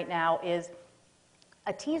experiencing right now is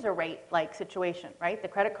a teaser rate-like situation, right? The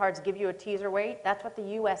credit cards give you a teaser rate. That's what the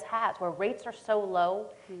U.S. has, where rates are so low,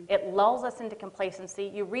 it lulls us into complacency.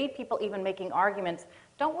 You read people even making arguments,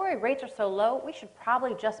 don't worry, rates are so low, we should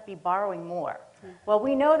probably just be borrowing more. Well,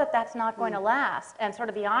 we know that that's not going to last. And sort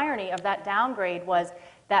of the irony of that downgrade was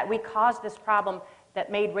that we caused this problem that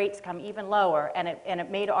made rates come even lower, and it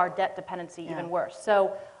made our debt dependency even worse.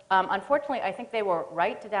 So unfortunately, I think they were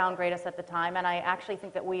right to downgrade us at the time, and I actually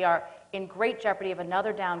think that we are in great jeopardy of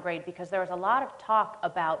another downgrade because there was a lot of talk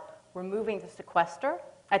about removing the sequester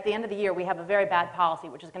at the end of the year, we have a very bad policy,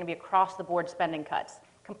 which is going to be across-the-board spending cuts,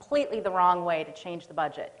 completely the wrong way to change the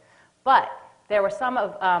budget. But there were some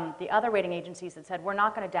of the other rating agencies that said, we're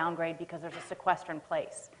not going to downgrade because there's a sequester in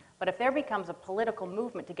place. But if there becomes a political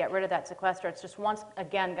movement to get rid of that sequester, it's just once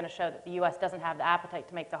again going to show that the U.S. doesn't have the appetite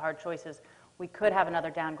to make the hard choices. We could have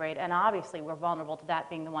another downgrade, and obviously we're vulnerable to that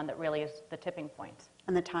being the one that really is the tipping point.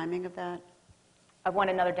 And the timing of that? Of when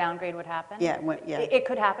another downgrade would happen? Yeah, It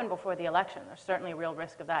could happen before the election. There's certainly a real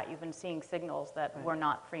risk of that. You've been seeing signals that were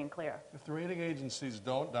not free and clear. If the rating agencies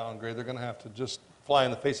don't downgrade, they're going to have to just fly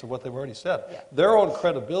in the face of what they've already said. Yeah. Their own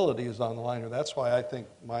credibility is on the line, and that's why I think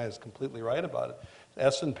Maya's completely right about it.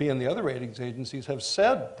 S&P and the other ratings agencies have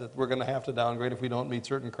said that we're going to have to downgrade if we don't meet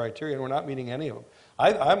certain criteria, and we're not meeting any of them.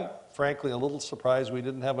 I'm frankly a little surprised we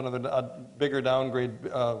didn't have a bigger downgrade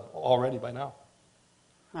already by now.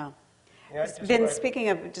 Wow. Yeah, Vin, speaking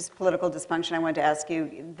of just political dysfunction, I wanted to ask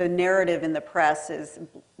you, the narrative in the press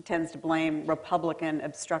tends to blame Republican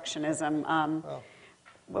obstructionism.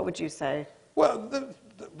 What would you say? Well,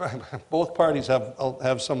 both parties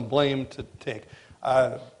have some blame to take.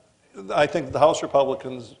 I think the House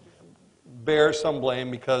Republicans bear some blame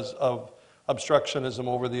because of obstructionism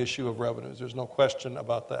over the issue of revenues. There's no question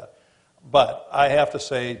about that. But I have to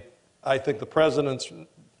say, I think the president's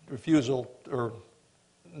refusal or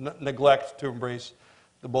neglect to embrace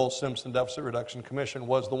the Bowles-Simpson Deficit Reduction Commission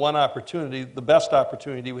was the one opportunity, the best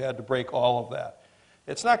opportunity we had to break all of that.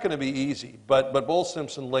 It's not going to be easy, but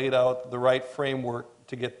Bowles-Simpson laid out the right framework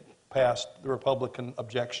to get past the Republican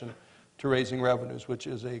objection to raising revenues, which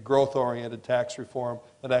is a growth-oriented tax reform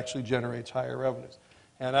that actually generates higher revenues.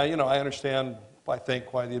 And I understand, I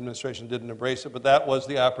think, why the administration didn't embrace it, but that was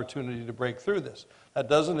the opportunity to break through this. That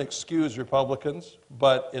doesn't excuse Republicans,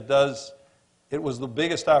 but it was the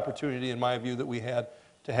biggest opportunity, in my view, that we had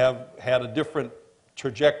to have had a different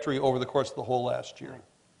trajectory over the course of the whole last year.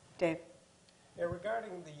 Dave? Yeah,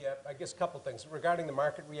 regarding I guess a couple things. Regarding the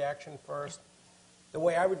market reaction first, the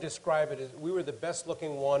way I would describe it is we were the best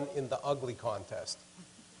looking one in the ugly contest.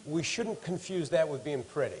 We shouldn't confuse that with being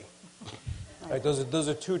pretty. Right, those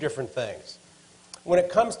are two different things. When it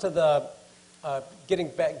comes to the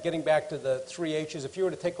getting back to the 3 H's, if you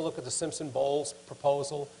were to take a look at the Simpson-Bowles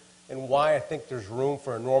proposal and why I think there's room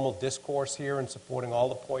for a normal discourse here in supporting all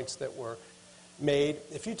the points that were made,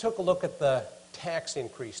 if you took a look at the tax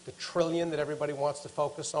increase, the trillion that everybody wants to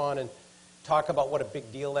focus on and talk about what a big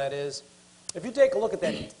deal that is, if you take a look at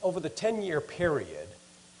that over the 10-year period,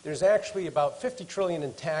 there's actually about $50 trillion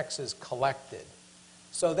in taxes collected.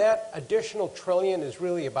 So that additional trillion is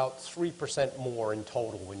really about 3% more in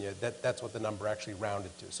total that's what the number actually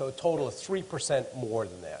rounded to. So a total of 3% more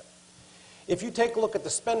than that. If you take a look at the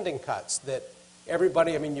spending cuts that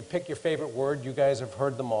everybody, you pick your favorite word, you guys have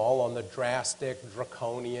heard them all on the drastic,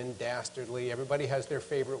 draconian, dastardly, everybody has their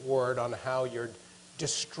favorite word on how you're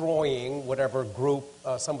destroying whatever group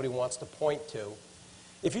somebody wants to point to.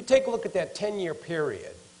 If you take a look at that 10-year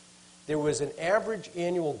period, there was an average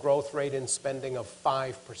annual growth rate in spending of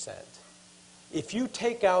 5%. If you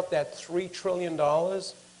take out that $3 trillion,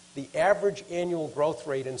 the average annual growth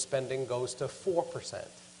rate in spending goes to 4%.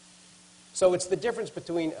 So it's the difference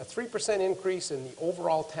between a 3% increase in the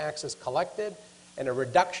overall taxes collected and a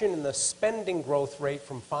reduction in the spending growth rate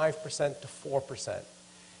from 5% to 4%.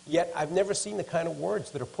 Yet I've never seen the kind of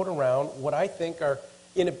words that are put around what I think are,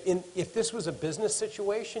 if this was a business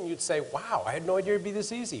situation, you'd say, wow, I had no idea it'd be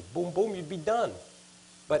this easy. Boom, boom, you'd be done.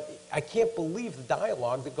 But I can't believe the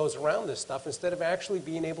dialogue that goes around this stuff instead of actually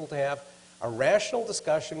being able to have a rational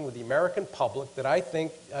discussion with the American public that I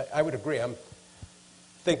think, I would agree. I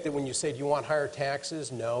think that when you say, do you want higher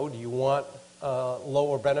taxes? No. Do you want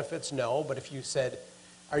lower benefits? No. But if you said,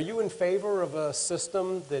 are you in favor of a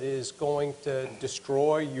system that is going to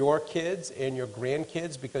destroy your kids and your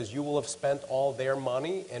grandkids because you will have spent all their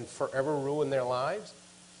money and forever ruin their lives?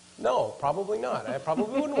 No, probably not. I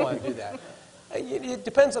probably wouldn't want to do that. It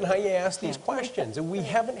depends on how you ask these questions, and we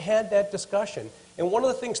haven't had that discussion. And one of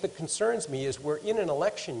the things that concerns me is we're in an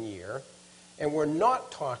election year, and we're not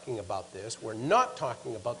talking about this. We're not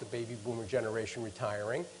talking about the baby boomer generation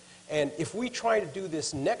retiring. And if we try to do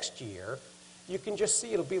this next year, you can just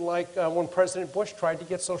see it'll be like when President Bush tried to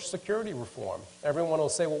get Social Security reform. Everyone will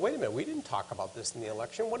say, well, wait a minute, we didn't talk about this in the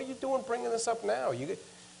election. What are you doing bringing this up now? You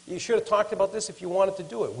should have talked about this if you wanted to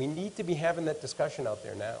do it. We need to be having that discussion out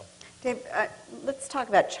there now. Dave, let's talk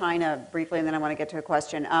about China briefly, and then I want to get to a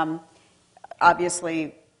question.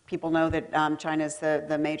 Obviously, people know that China is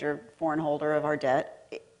the major foreign holder of our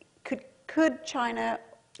debt. Could China...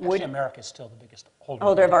 Actually, America is still the biggest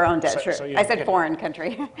holder of our own debt, sure. So I said foreign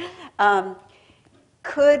country.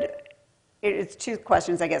 Could it's two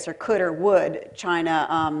questions, I guess, or could or would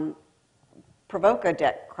China provoke a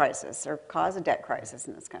debt crisis or cause a debt crisis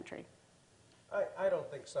in this country? I don't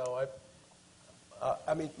think so.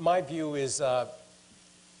 I mean, my view is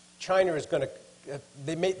China is going to,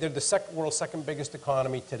 they're the world's second biggest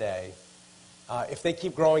economy today. If they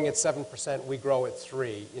keep growing at 7%, we grow at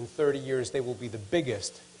 3%. In 30 years, they will be the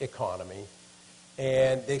biggest economy,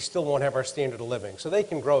 and they still won't have our standard of living. So they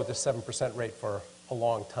can grow at the 7% rate for a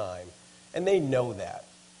long time, and they know that.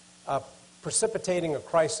 Precipitating a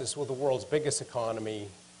crisis with the world's biggest economy,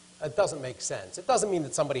 it doesn't make sense. It doesn't mean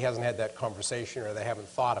that somebody hasn't had that conversation or they haven't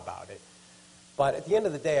thought about it. But at the end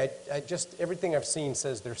of the day, everything I've seen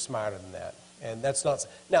says they're smarter than that. And that's not,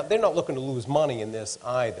 now, they're not looking to lose money in this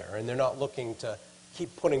either, and they're not looking to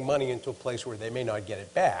keep putting money into a place where they may not get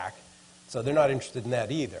it back, so they're not interested in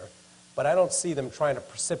that either. But I don't see them trying to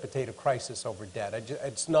precipitate a crisis over debt.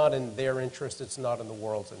 It's not in their interest, it's not in the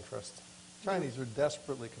world's interest. Chinese are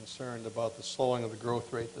desperately concerned about the slowing of the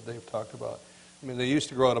growth rate that Dave talked about. I mean, they used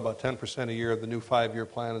to grow at about 10% a year. The new 5-year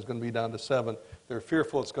plan is going to be down to 7%. They're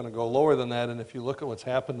fearful it's going to go lower than that, and if you look at what's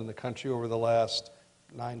happened in the country over the last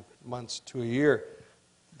 9 months to a year,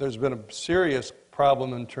 there's been a serious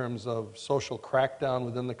problem in terms of social crackdown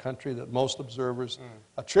within the country that most observers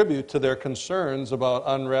attribute to their concerns about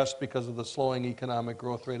unrest because of the slowing economic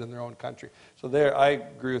growth rate in their own country. So I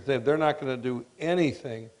agree with Dave. They're not going to do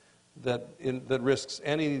anything that risks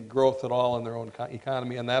any growth at all in their own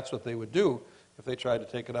economy, and that's what they would do if they tried to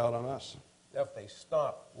take it out on us. Now, if they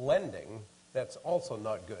stop lending, that's also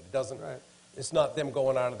not good. It doesn't. Right. It's not them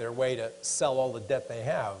going out of their way to sell all the debt they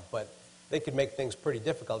have, but they could make things pretty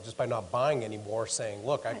difficult just by not buying anymore, saying,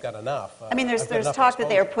 look, I've got enough. I mean, there's talk that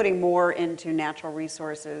they're putting more into natural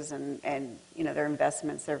resources and you know, their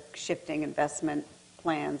investments. They're shifting investment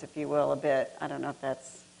plans, if you will, a bit. I don't know if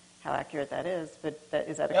that's how accurate that is, but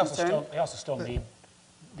is that a concern? They also still need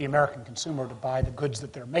the American consumer to buy the goods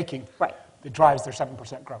that they're making. Right. That drives their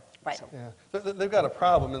 7% growth. Right. So. Yeah. They've got a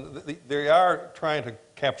problem, and they are trying to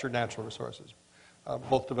capture natural resources,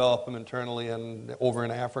 both develop them internally and over in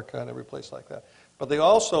Africa and every place like that. But they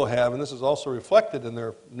also have, and this is also reflected in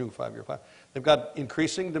their new 5-year plan, they've got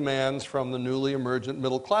increasing demands from the newly emergent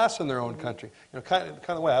middle class in their own country. You know, kind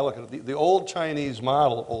of the way I look at it, the old Chinese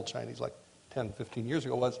model, old Chinese like 10, 15 years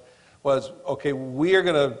ago, was okay, we are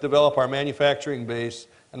going to develop our manufacturing base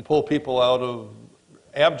and pull people out of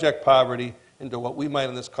abject poverty into what we might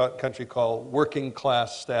in this country call working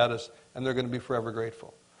class status, and they're going to be forever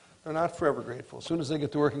grateful. They're not forever grateful. As soon as they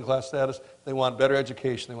get to working class status, they want better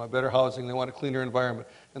education, they want better housing, they want a cleaner environment.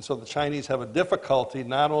 And so the Chinese have a difficulty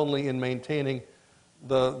not only in maintaining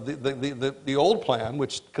the old plan,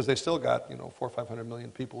 which, because they still got 400 or 500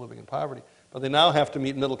 million people living in poverty, but they now have to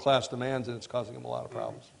meet middle class demands, and it's causing them a lot of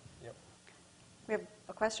problems. Yep. We have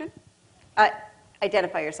a question?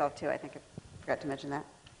 Identify yourself too, I think I forgot to mention that.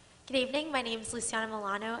 Good evening. My name is Luciana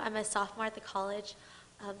Milano. I'm a sophomore at the college.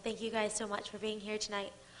 Thank you guys so much for being here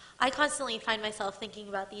tonight. I constantly find myself thinking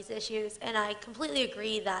about these issues, and I completely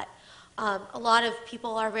agree that a lot of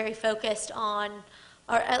people are very focused on,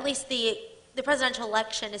 or at least the presidential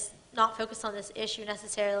election is not focused on this issue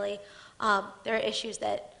necessarily. There are issues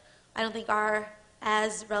that I don't think are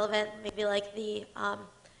as relevant, maybe like the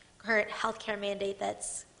current healthcare mandate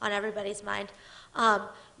that's on everybody's mind.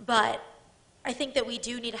 But I think that we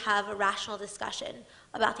do need to have a rational discussion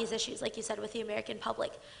about these issues, like you said, with the American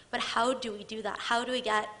public. But how do we do that? How do we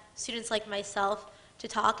get students like myself to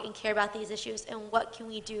talk and care about these issues? And what can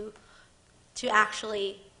we do to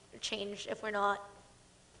actually change if we're not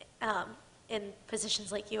in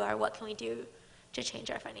positions like you are? What can we do to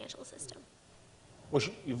change our financial system? Well,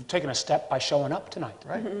 you've taken a step by showing up tonight,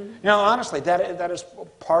 right? Honestly, that is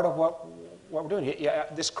part of what we're doing. Yeah,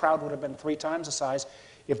 this crowd would have been 3 times the size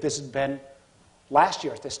if this had been last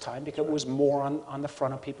year at this time, because it was more on the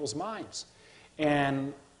front of people's minds.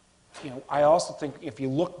 And I also think if you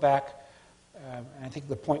look back, and I think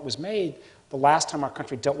the point was made, the last time our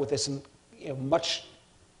country dealt with this in a much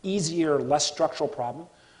easier, less structural problem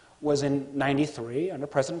was in '93 under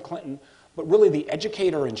President Clinton. But really the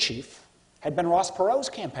educator-in-chief had been Ross Perot's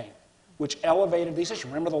campaign, which elevated these issues.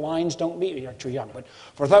 Remember, the lines don't meet. You're too young, but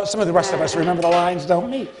for some of the rest of us, remember, the lines don't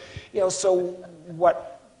meet. So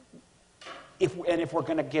if we're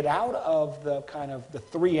going to get out of the kind of the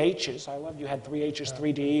 3 H's, I loved you had 3 H's,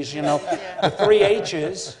 3 D's, the 3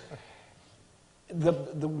 H's,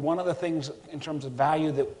 one of the things in terms of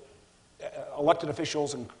value that elected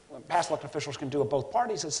officials and past elected officials can do at both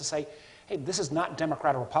parties is to say, hey, this is not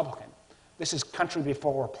Democrat or Republican. This is country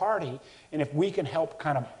before party, and if we can help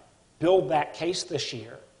kind of build that case this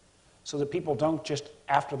year so that people don't just,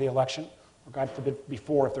 after the election, or God forbid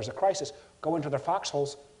before, if there's a crisis, go into their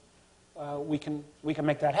foxholes, we can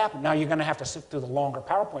make that happen. Now you're going to have to sit through the longer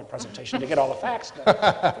PowerPoint presentation to get all the facts.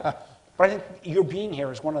 But I think your being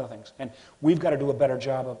here is one of the things. And we've got to do a better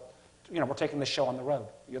job of, we're taking this show on the road.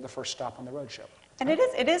 You're the first stop on the road show. And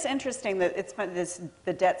it is interesting that it's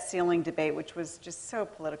the debt ceiling debate, which was just so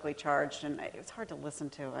politically charged, and it was hard to listen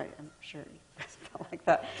to. I'm sure you guys felt like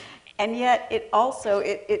that. And yet,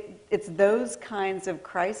 it's those kinds of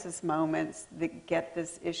crisis moments that get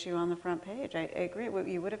this issue on the front page. I agree.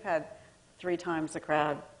 You would have had 3 times the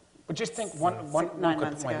crowd. But just think one nine good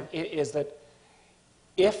months point ago. is that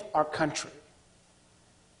if our country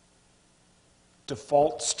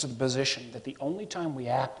defaults to the position that the only time we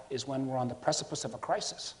act is when we're on the precipice of a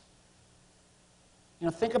crisis,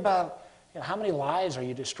 think about how many lives are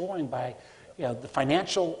you destroying by the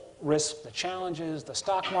financial risk, the challenges, the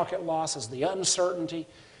stock market losses, the uncertainty.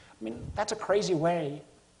 I mean, that's a crazy way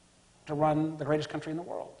to run the greatest country in the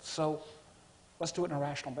world. So let's do it on a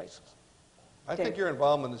rational basis. I think your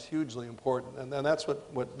involvement is hugely important, and that's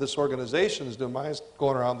what this organization is doing. Mine's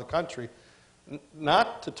going around the country,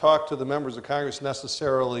 not to talk to the members of Congress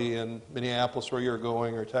necessarily in Minneapolis where you're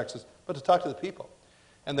going or Texas, but to talk to the people.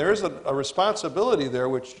 And there is a responsibility there,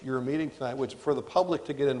 which you're meeting tonight, which for the public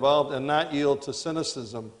to get involved and not yield to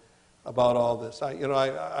cynicism about all this.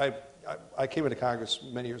 I came into Congress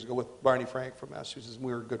many years ago with Barney Frank from Massachusetts, and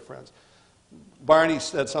we were good friends. Barney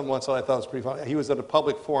said something once that I thought was pretty funny. He was at a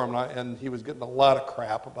public forum, and he was getting a lot of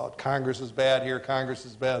crap about Congress is bad here, Congress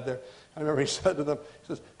is bad there. I remember he said to them, he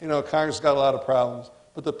says, Congress has got a lot of problems,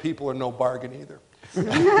 but the people are no bargain either.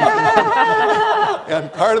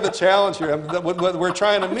 And part of the challenge here, what we're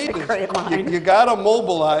trying to meet is you got to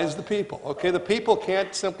mobilize the people. Okay, the people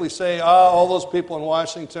can't simply say, all those people in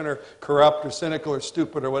Washington are corrupt or cynical or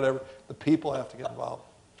stupid or whatever. The people have to get involved.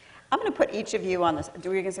 I'm going to put each of you on this.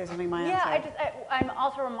 Were you going to say something, Maya? Yeah, I'm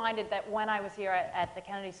also reminded that when I was here at the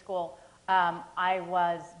Kennedy School, I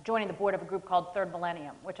was joining the board of a group called Third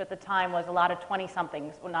Millennium, which at the time was a lot of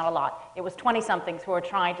 20-somethings, well, not a lot. It was 20-somethings who were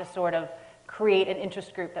trying to sort of create an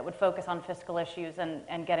interest group that would focus on fiscal issues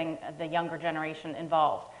and getting the younger generation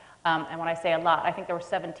involved. And when I say a lot, I think there were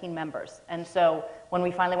 17 members. And so when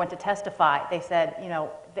we finally went to testify, they said,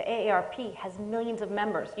 the AARP has millions of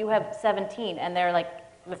members. You have 17, and they're like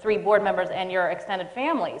the 3 board members and your extended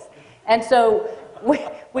families. And so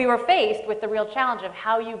we were faced with the real challenge of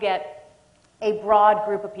how you get a broad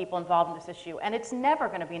group of people involved in this issue. And it's never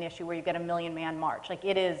going to be an issue where you get a million-man march. Like,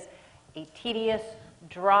 it is a tedious,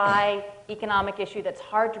 dry economic issue that's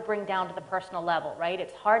hard to bring down to the personal level, right?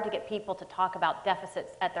 It's hard to get people to talk about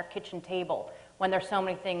deficits at their kitchen table when there's so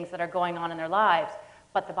many things that are going on in their lives.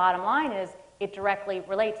 But the bottom line is it directly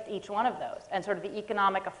relates to each one of those. And sort of the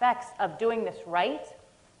economic effects of doing this right,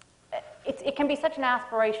 it can be such an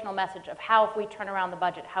aspirational message of how, if we turn around the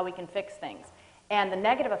budget, how we can fix things. And the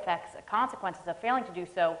negative effects, the consequences of failing to do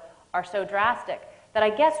so are so drastic that I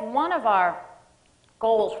guess one of our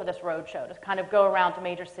goals for this roadshow to kind of go around to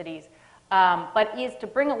major cities, but is to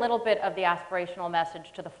bring a little bit of the aspirational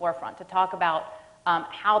message to the forefront, to talk about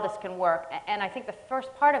how this can work. And I think the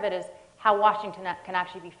first part of it is how Washington can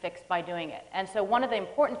actually be fixed by doing it. And so one of the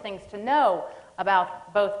important things to know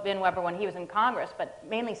about both Vin Weber when he was in Congress, but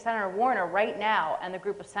mainly Senator Warner right now, and the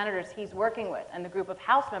group of senators he's working with, and the group of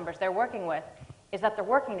House members they're working with, is that they're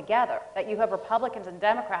working together, that you have Republicans and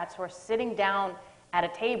Democrats who are sitting down at a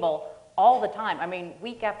table all the time, I mean,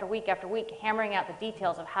 week after week after week, hammering out the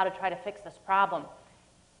details of how to try to fix this problem.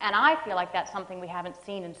 And I feel like that's something we haven't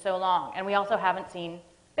seen in so long. And we also haven't seen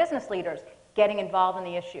business leaders getting involved in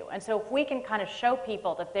the issue. And so if we can kind of show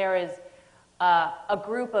people that there is a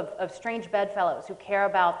group of strange bedfellows who care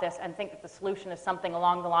about this and think that the solution is something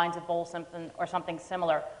along the lines of Bowles-Simpson or something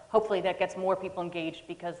similar, hopefully that gets more people engaged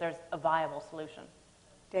because there's a viable solution.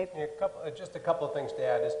 Dave? Yeah, just a couple of things to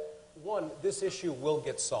add is, one, this issue will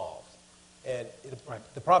get solved. And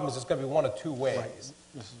the problem is it's going to be one of 2 ways.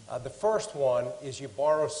 Right. The first one is you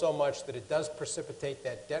borrow so much that it does precipitate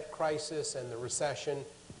that debt crisis and the recession,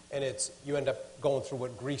 and you end up going through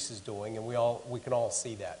what Greece is doing, and we can all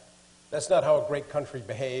see that. That's not how a great country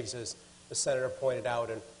behaves, as the senator pointed out,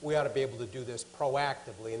 and we ought to be able to do this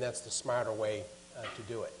proactively, and that's the smarter way to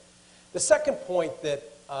do it. The second point that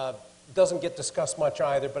doesn't get discussed much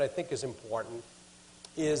either, but I think is important,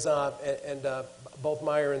 is, both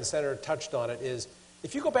Meyer and the senator touched on it, is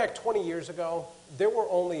if you go back 20 years ago, there were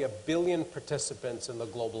only 1 billion participants in the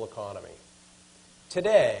global economy.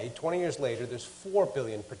 Today, 20 years later, there's 4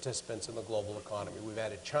 billion participants in the global economy. We've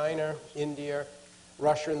added China, India,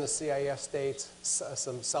 Russia and the CIS states,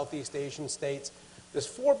 some Southeast Asian states. There's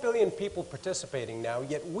 4 billion people participating now,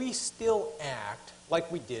 yet we still act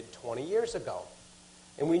like we did 20 years ago.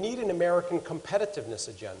 And we need an American competitiveness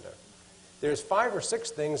agenda. There's 5 or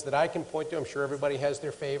 6 things that I can point to. I'm sure everybody has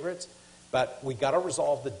their favorites. But we got to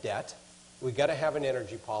resolve the debt. We got to have an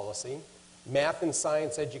energy policy. Math and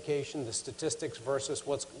science education, the statistics versus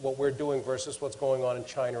what we're doing versus what's going on in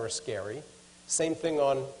China are scary. Same thing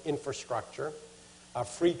on infrastructure.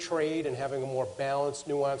 Free trade and having a more balanced,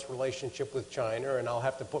 nuanced relationship with China. And I'll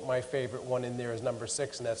have to put my favorite one in there as number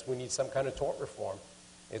 6, and that's we need some kind of tort reform.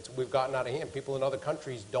 We've gotten out of hand. People in other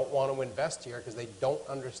countries don't want to invest here because they don't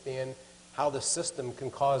understand how the system can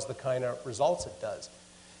cause the kind of results it does.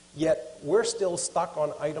 Yet we're still stuck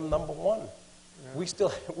on item number 1. Yeah.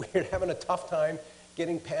 We're having a tough time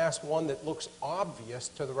getting past one that looks obvious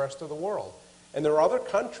to the rest of the world. And there are other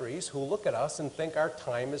countries who look at us and think our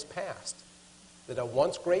time is past. That a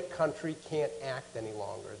once great country can't act any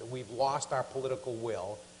longer, that we've lost our political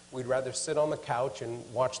will. We'd rather sit on the couch and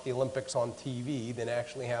watch the Olympics on TV than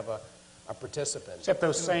actually have a participant. Except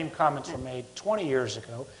those same comments were made 20 years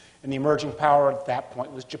ago, and the emerging power at that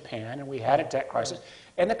point was Japan, and we had a debt crisis,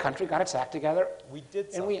 and the country got its act together. We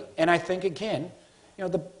did something. And I think, again,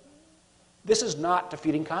 this is not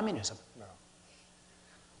defeating communism. No.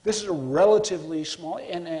 This is a relatively small,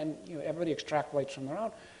 and everybody extrapolates from their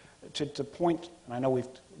own, to point, and I know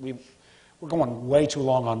we're going way too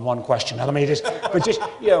long on one question. Now let me just,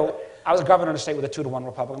 I was governor of a state with a 2-to-1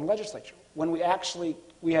 Republican legislature. When we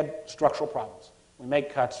had structural problems. We made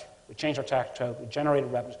cuts, we changed our tax code, we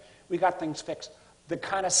generated revenues, we got things fixed. The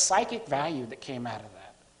kind of psychic value that came out of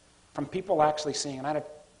that, from people actually seeing, and I had a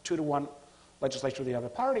 2-to-1 legislature with the other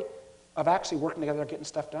party, of actually working together, getting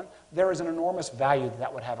stuff done, there is an enormous value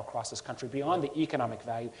that would have across this country beyond the economic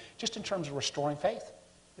value, just in terms of restoring faith.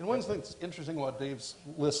 And one thing that's interesting about Dave's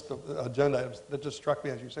list of agenda items that just struck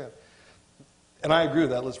me as you said, and I agree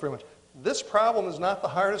with that list very much, this problem is not the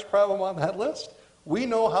hardest problem on that list. We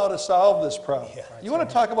know how to solve this problem. Yeah, you want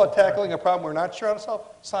to talk about tackling a problem we're not sure how to solve?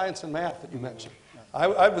 Science and math that you mentioned.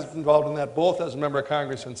 I was involved in that both as a member of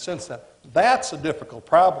Congress and since then. That's a difficult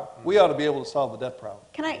problem. We ought to be able to solve the debt problem.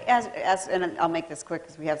 Can I ask and I'll make this quick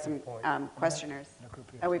because we have some questioners.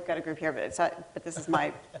 Oh, we've got a group here, but this is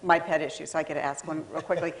my pet issue, so I get to ask one real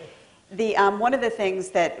quickly. One of the things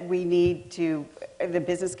that we need the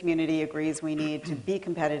business community agrees we need to be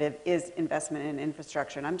competitive is investment in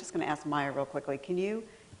infrastructure. And I'm just going to ask Maya real quickly. Can you,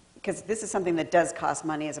 because this is something that does cost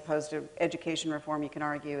money as opposed to education reform, you can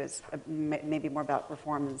argue is maybe more about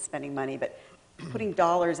reform than spending money, but putting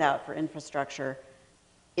dollars out for infrastructure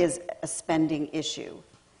is a spending issue.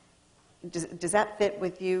 Does that fit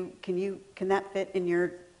with you? Can that fit in your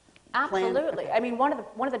plan? Absolutely. Okay. I mean, one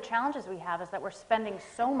of the challenges we have is that we're spending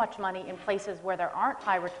so much money in places where there aren't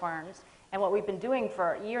high returns, and what we've been doing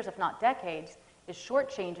for years, if not decades, is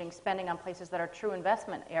shortchanging spending on places that are true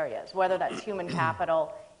investment areas, whether that's human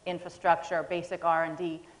capital, infrastructure, basic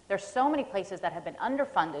R&D. There's so many places that have been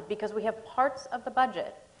underfunded because we have parts of the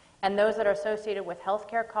budget, and those that are associated with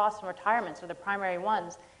healthcare costs and retirements are the primary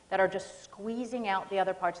ones that are just squeezing out the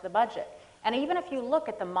other parts of the budget. And even if you look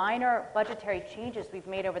at the minor budgetary changes we've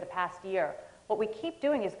made over the past year, what we keep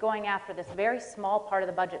doing is going after this very small part of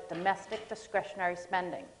the budget, domestic discretionary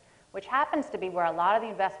spending, which happens to be where a lot of the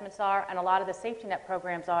investments are and a lot of the safety net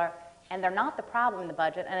programs are, and they're not the problem in the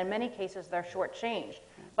budget, and in many cases they're shortchanged.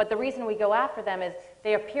 But the reason we go after them is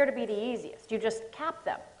they appear to be the easiest. You just cap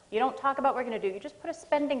them. You don't talk about what we're going to do. You just put a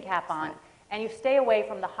spending cap on, and you stay away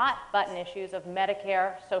from the hot button issues of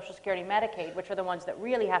Medicare, Social Security, Medicaid, which are the ones that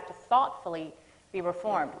really have to thoughtfully be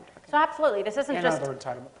reformed. So absolutely, this isn't just... And other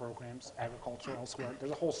entitlement programs, agriculture, elsewhere.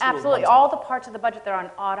 There's a whole slew Absolutely. of All the parts of the budget that are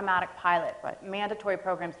on automatic pilot, mandatory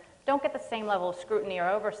programs, don't get the same level of scrutiny or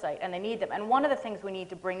oversight, and they need them. And one of the things we need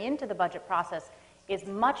to bring into the budget process is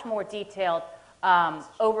much more detailed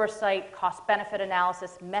oversight, cost-benefit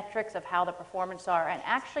analysis, metrics of how the performance are, and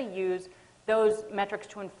actually use those metrics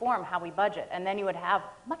to inform how we budget. And then you would have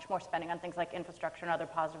much more spending on things like infrastructure and other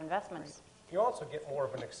positive investments. You also get more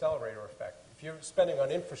of an accelerator effect. If you're spending on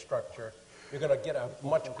infrastructure, you're going to get a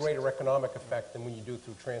much greater economic effect than when you do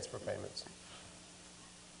through transfer payments.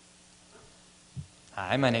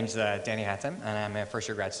 Hi, my name's Danny Hattem, and I'm a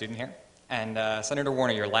first-year grad student here. And Senator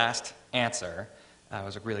Warner, your last answer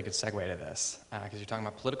was a really good segue to this, because you're talking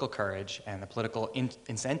about political courage and the political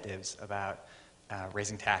incentives about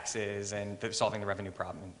raising taxes and solving the revenue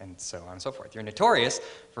problem and so on and so forth. You're notorious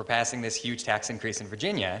for passing this huge tax increase in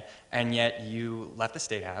Virginia, and yet you left the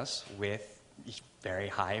State House with very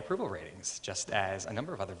high approval ratings, just as a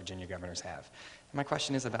number of other Virginia governors have. And my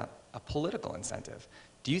question is about a political incentive.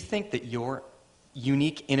 Do you think that your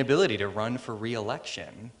unique inability to run for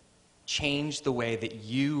re-election change the way that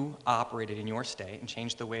you operated in your state and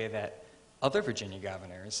change the way that other Virginia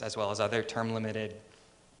governors, as well as other term-limited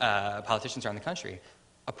politicians around the country,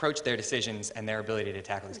 approach their decisions and their ability to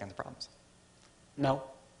tackle these kinds of problems? No,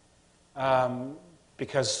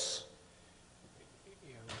 because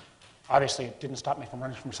obviously it didn't stop me from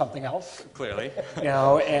running from something else. Clearly.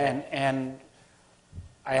 And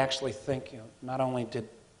I actually think not only did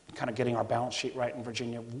kind of getting our balance sheet right in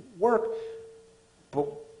Virginia work, but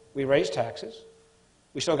we raised taxes.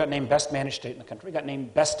 We still got named best managed state in the country. We got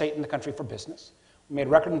named best state in the country for business. We made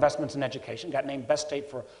record investments in education. Got named best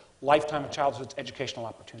state for lifetime of childhood educational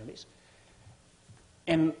opportunities.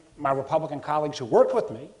 And my Republican colleagues who worked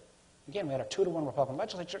with me, again, we had a 2-to-1 Republican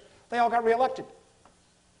legislature, they all got reelected,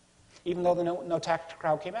 even though the no tax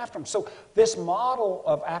crowd came after them. So this model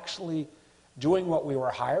of actually doing what we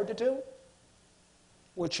were hired to do,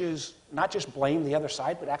 which is not just blame the other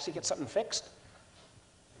side, but actually get something fixed,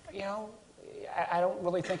 I don't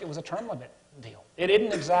really think it was a term limit deal. It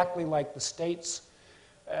isn't exactly like the states.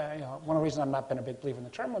 One of the reasons I've not been a big believer in the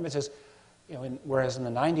term limits is, whereas in the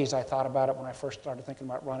 90s I thought about it when I first started thinking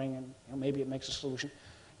about running, and maybe it makes a solution.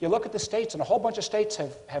 You look at the states, and a whole bunch of states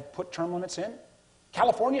have put term limits in.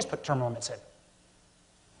 California's put term limits in.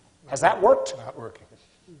 Has that worked? Not working.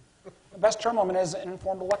 The best term limit is an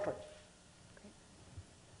informed electorate.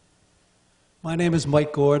 My name is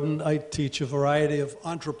Mike Gordon. I teach a variety of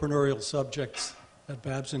entrepreneurial subjects at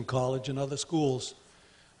Babson College and other schools.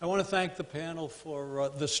 I want to thank the panel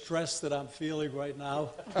for the stress that I'm feeling right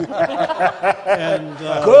now. And,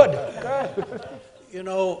 Good.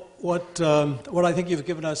 What I think you've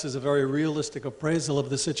given us is a very realistic appraisal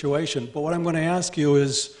of the situation. But what I'm going to ask you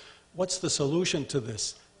is, what's the solution to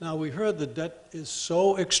this? Now, we heard the debt is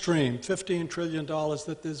so extreme, $15 trillion,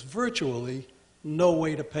 that there's virtually no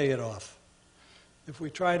way to pay it off. If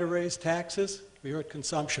we try to raise taxes, we hurt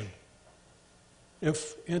consumption.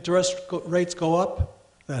 If interest rates go up,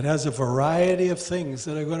 that has a variety of things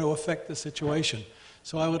that are going to affect the situation.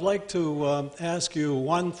 So I would like to ask you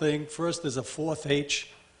one thing. First, there's a fourth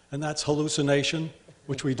H, and that's hallucination,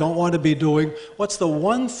 which we don't want to be doing. What's the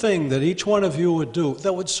one thing that each one of you would do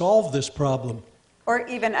that would solve this problem? Or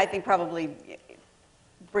even, I think, probably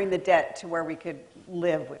bring the debt to where we could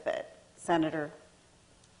live with it. Senator?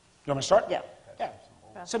 You want me to start? Yeah.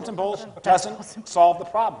 Simpson-Bowles doesn't solve the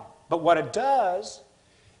problem. But what it does,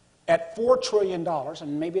 at $4 trillion,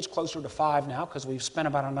 and maybe it's closer to 5 now because we've spent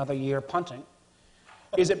about another year punting,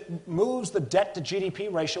 is it moves the debt to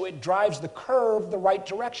GDP ratio. It drives the curve the right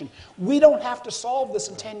direction. We don't have to solve this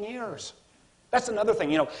in 10 years. That's another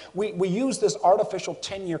thing. We use this artificial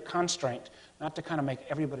 10-year constraint, not to kind of make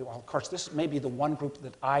everybody, well, of course, this may be the one group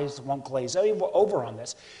that eyes won't glaze over on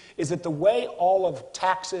this, is that the way all of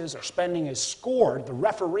taxes or spending is scored, the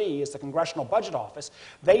referee is the Congressional Budget Office,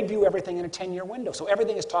 they view everything in a 10-year window. So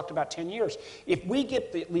everything is talked about 10 years. If we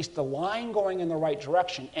get at least the line going in the right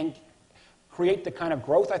direction and create the kind of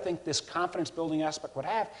growth I think this confidence-building aspect would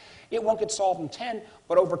have, it won't get solved in 10,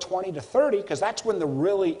 but over 20 to 30, because that's when the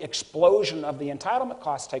really explosion of the entitlement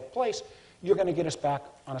costs take place, you're going to get us back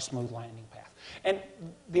on a smooth landing path. And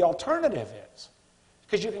the alternative is,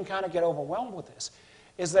 because you can kind of get overwhelmed with this,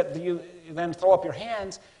 is that you then throw up your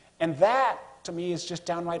hands, and that, to me, is just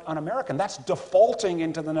downright un-American. That's defaulting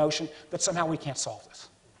into the notion that somehow we can't solve this.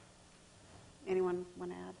 Anyone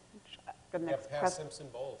want to add? Go to the next. Pass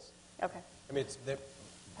Simpson-Bowles. Okay. I mean, they're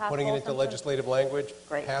Pass putting it into Bowles-Simpson. legislative language.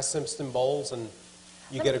 Great. Pass Simpson-Bowles, and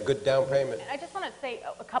you get a good down payment. I just want to say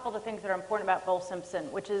a couple of things that are important about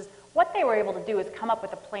Bowles-Simpson, which is what they were able to do is come up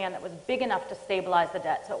with a plan that was big enough to stabilize the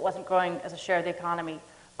debt so it wasn't growing as a share of the economy,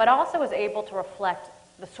 but also was able to reflect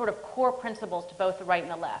the sort of core principles to both the right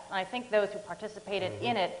and the left. And I think those who participated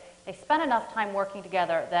in it, they spent enough time working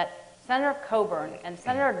together that Senator Coburn and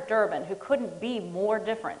Senator Durbin, who couldn't be more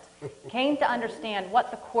different, came to understand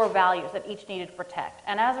what the core values that each needed to protect.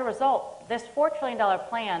 And as a result, this $4 trillion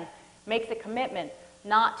plan makes a commitment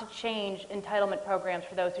not to change entitlement programs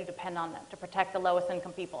for those who depend on them, to protect the lowest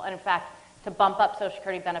income people, and in fact, to bump up Social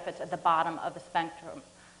Security benefits at the bottom of the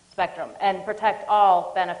spectrum and protect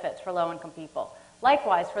all benefits for low-income people.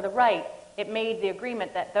 Likewise, for the right, it made the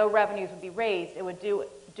agreement that though revenues would be raised, it would do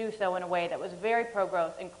so in a way that was very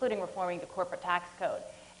pro-growth, including reforming the corporate tax code.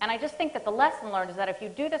 And I just think that the lesson learned is that if you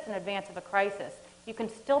do this in advance of a crisis, you can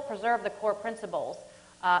still preserve the core principles,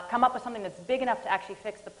 come up with something that's big enough to actually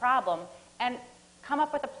fix the problem, and come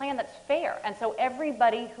up with a plan that's fair. And so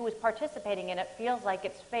everybody who is participating in it feels like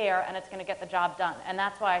it's fair and it's going to get the job done. And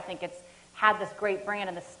that's why I think it's had this great brand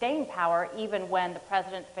and the staying power even when the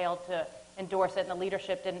president failed to endorse it and the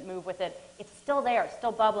leadership didn't move with it. It's still there, it's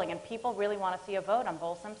still bubbling, and people really want to see a vote on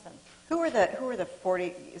Bowles-Simpson. Who are the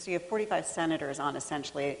 40, so you have 45 senators on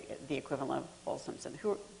essentially the equivalent of Bowles-Simpson.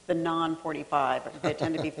 Who are the non-45? They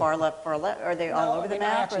tend to be far left, far left? Are they all over the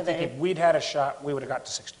map? I actually think if we'd had a shot, we would have got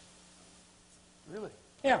to 60. Really?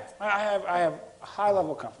 Yeah, I have a high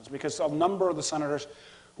level of confidence because a number of the senators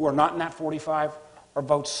who are not in that 45 are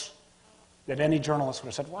votes that any journalist would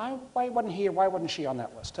have said, why wasn't he or why wasn't she on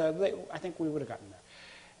that list? I think we would have gotten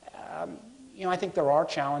there. I think there are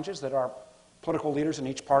challenges that our political leaders in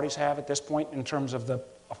each parties have at this point in terms of the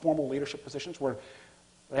formal leadership positions where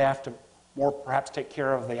they have to more perhaps take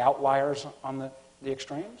care of the outliers on the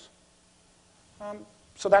extremes.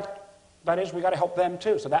 So that is, we got to help them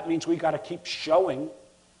too. So that means we got to keep showing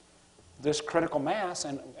this critical mass.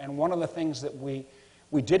 And one of the things that we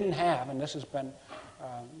didn't have, and this has been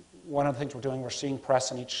one of the things we're doing, we're seeing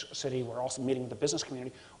press in each city, we're also meeting with the business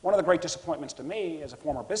community. One of the great disappointments to me as a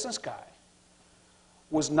former business guy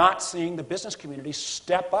was not seeing the business community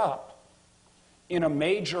step up in a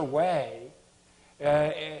major way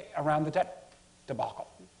around the debt debacle.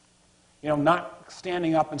 Not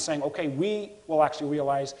standing up and saying, okay, we will actually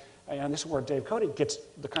realize, and this is where Dave Cote gets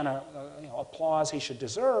the kind of applause he should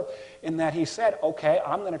deserve, in that he said, okay,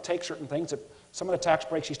 I'm going to take certain things that some of the tax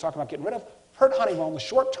breaks he's talking about getting rid of hurt Honeywell in the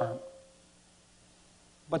short term,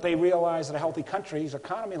 but they realize that a healthy country's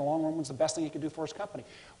economy in the long run was the best thing he could do for his company.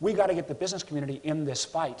 We got to get the business community in this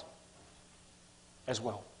fight as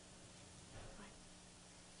well.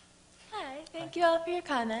 Hi, thank you all for your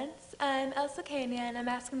comments. I'm Elsa Kania, and I'm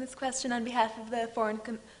asking this question on behalf of the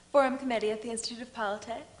Forum Committee at the Institute of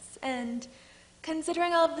Politics. And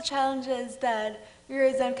considering all of the challenges that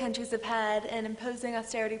Eurozone countries have had in imposing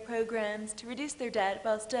austerity programs to reduce their debt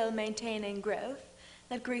while still maintaining growth,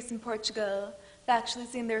 that Greece and Portugal have actually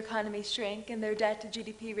seen their economies shrink and their debt to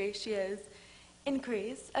GDP ratios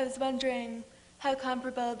increase, I was wondering how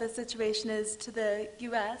comparable the situation is to the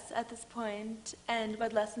U.S. at this point and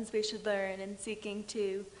what lessons we should learn in seeking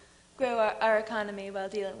to grow our economy while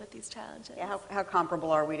dealing with these challenges. Yeah, how comparable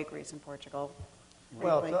are we to Greece and Portugal?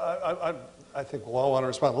 Well, I think we'll all want to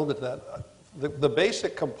respond a little bit to that. The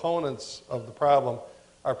basic components of the problem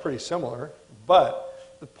are pretty similar,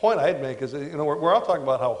 but the point I'd make is, we're all talking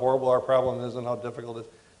about how horrible our problem is and how difficult it is.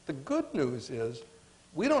 The good news is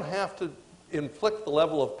we don't have to inflict the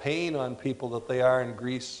level of pain on people that they are in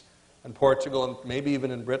Greece and Portugal and maybe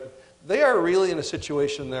even in Britain. They are really in a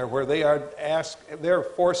situation there where they're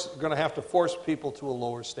going to have to force people to a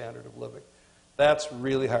lower standard of living. That's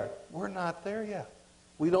really hard. We're not there yet.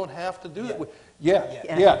 We don't have to do that. Yeah.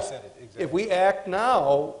 Exactly. If we act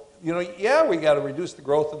now, we got to reduce the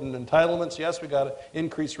growth in entitlements. Yes, we got to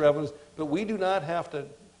increase revenues, but we do not have to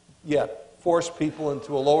yet force people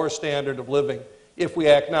into a lower standard of living if we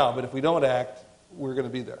act now. But if we don't act, we're going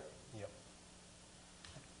to be there. Yep.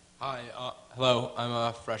 Hi, hello. I'm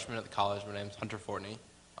a freshman at the college. My name's Hunter Fortney.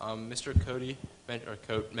 Mr.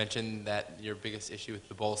 Cote mentioned that your biggest issue with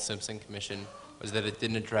the Bowles-Simpson Commission was that it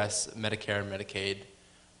didn't address Medicare and Medicaid.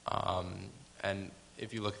 And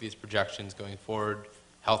if you look at these projections going forward,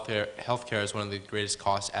 healthcare is one of the greatest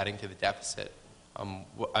costs adding to the deficit.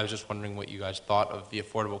 I was just wondering what you guys thought of the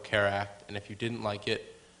Affordable Care Act, and if you didn't like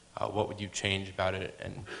it, what would you change about it?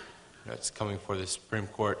 And it's coming for the Supreme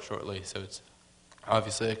Court shortly, so it's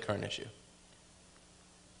obviously a current issue.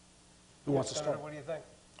 Who wants to start? What do you think?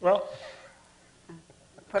 Well,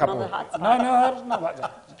 Put them on the hot spot. No,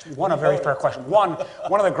 that's a very fair question. One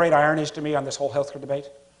of the great ironies to me on this whole healthcare debate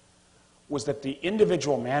was that the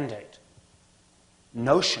individual mandate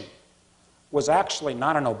notion was actually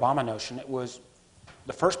not an Obama notion. It was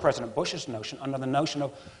the first President Bush's notion under the notion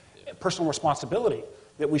of personal responsibility,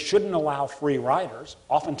 that we shouldn't allow free riders,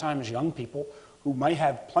 oftentimes young people who might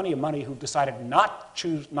have plenty of money who've decided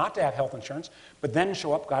choose not to have health insurance, but then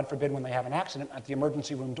show up, God forbid, when they have an accident at the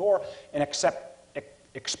emergency room door and expect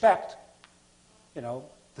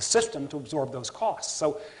the system to absorb those costs.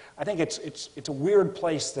 So I think it's a weird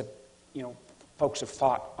place that folks have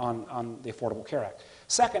fought on the Affordable Care Act.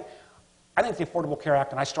 Second, I think the Affordable Care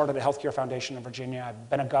Act, and I started a healthcare foundation in Virginia, I've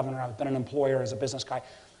been a governor, I've been an employer as a business guy.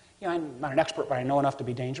 I'm not an expert, but I know enough to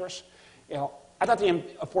be dangerous. I thought the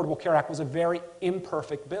Affordable Care Act was a very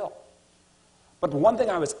imperfect bill. But the one thing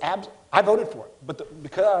I voted for it,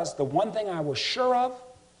 because the one thing I was sure of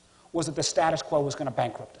was that the status quo was going to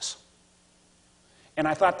bankrupt us. And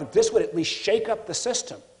I thought that this would at least shake up the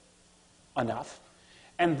system enough,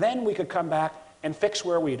 and then we could come back and fix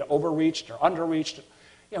where we'd overreached or underreached.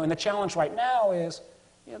 And the challenge right now is,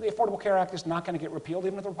 the Affordable Care Act is not going to get repealed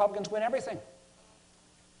even if the Republicans win everything.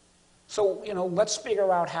 So, let's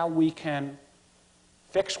figure out how we can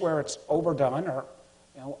fix where it's overdone or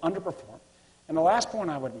underperformed. And the last point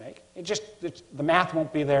I would make, the math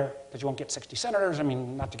won't be there because you won't get 60 senators. I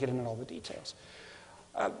mean, not to get into all the details.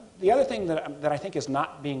 The other thing that I think is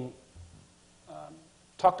not being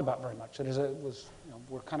talked about very much,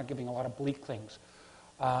 we're kind of giving a lot of bleak things.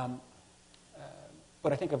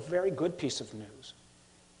 But I think a very good piece of news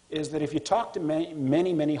is that if you talk to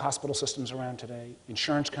many hospital systems around today,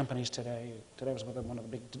 insurance companies today I was with one of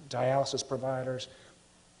the big dialysis providers,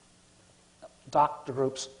 doctor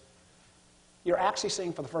groups, you're actually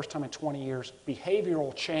seeing for the first time in 20 years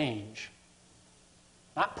behavioral change.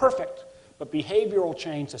 Not perfect, but behavioral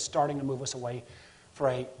change that's starting to move us away for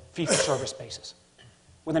a fee-for-service basis.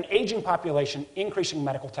 With an aging population, increasing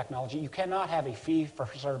medical technology, you cannot have a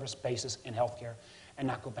fee-for-service basis in healthcare and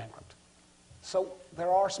not go bankrupt. So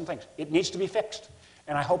there are some things. It needs to be fixed.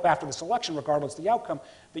 And I hope after this election, regardless of the outcome,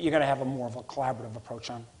 that you're going to have more of a collaborative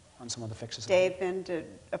approach on some of the fixes. Dave, and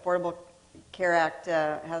Affordable Care Act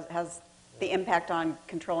has the impact on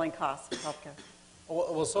controlling costs of healthcare?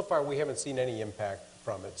 Well, so far we haven't seen any impact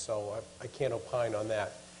from it, so I can't opine on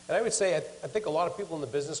that. And I would say I think a lot of people in the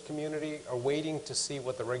business community are waiting to see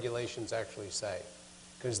what the regulations actually say.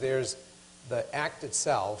 Because there's the act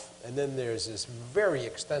itself, and then there's this very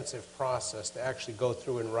extensive process to actually go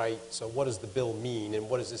through and write, so what does the bill mean, and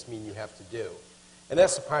what does this mean you have to do? And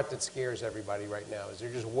that's the part that scares everybody right now, is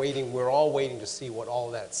they're just waiting, we're all waiting to see what all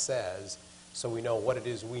of that says, so we know what it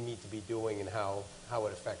is we need to be doing and how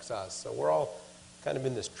it affects us. So we're all kind of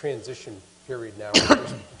in this transition period now, we're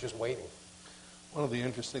just waiting. One of the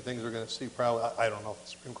interesting things we're going to see probably, I don't know if the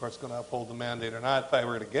Supreme Court's going to uphold the mandate or not. If I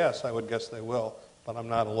were to guess, I would guess they will, but I'm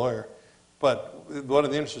not a lawyer. But one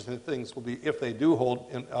of the interesting things will be if they do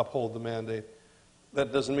uphold the mandate,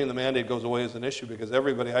 that doesn't mean the mandate goes away as an issue, because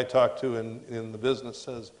everybody I talk to in the business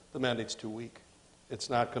says the mandate's too weak. It's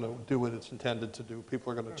not going to do what it's intended to do.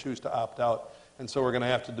 People are going to choose to opt out. And so we're going to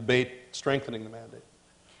have to debate strengthening the mandate.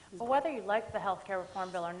 Well, whether you like the health care reform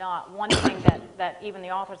bill or not, one thing that even the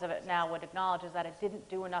authors of it now would acknowledge is that it didn't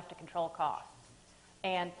do enough to control costs.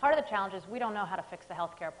 And part of the challenge is we don't know how to fix the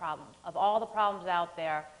health care problem. Of all the problems out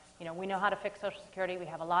there, we know how to fix Social Security. We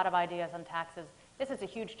have a lot of ideas on taxes. This is a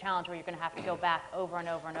huge challenge where you're going to have to go back over and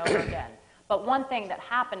over and over again. But one thing that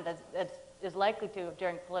happened is likely to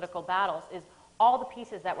during political battles is all the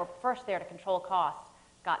pieces that were first there to control costs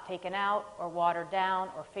got taken out or watered down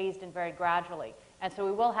or phased in very gradually. And so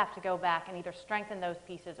we will have to go back and either strengthen those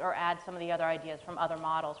pieces or add some of the other ideas from other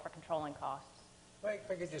models for controlling costs.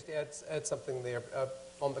 If I could just add something there.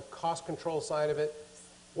 On the cost control side of it,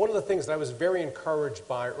 one of the things that I was very encouraged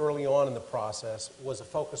by early on in the process was a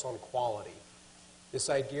focus on quality. This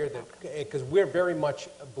idea that, because we're very much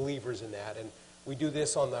believers in that, and we do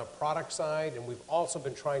this on the product side, and we've also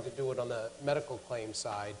been trying to do it on the medical claim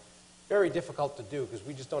side. Very difficult to do because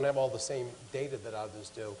we just don't have all the same data that others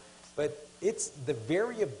do. But it's the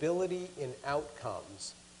variability in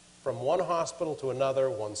outcomes from one hospital to another,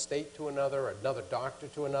 one state to another doctor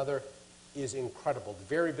to another, is incredible. The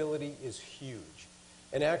variability is huge.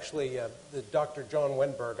 And actually, the Dr. John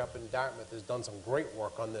Wenberg up in Dartmouth has done some great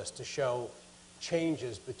work on this to show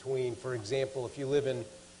changes between, for example, if you live in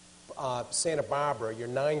Santa Barbara, you're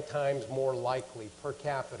 9 times more likely per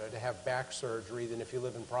capita to have back surgery than if you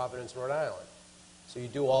live in Providence, Rhode Island. So you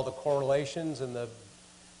do all the correlations, and the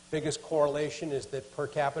biggest correlation is that per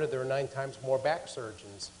capita there are 9 times more back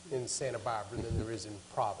surgeons in Santa Barbara than there is in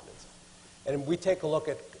Providence. And we take a look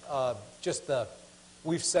at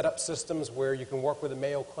we've set up systems where you can work with a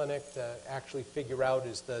Mayo Clinic to actually figure out,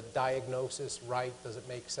 is the diagnosis right, does it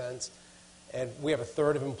make sense? And we have a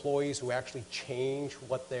third of employees who actually change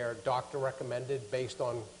what their doctor recommended based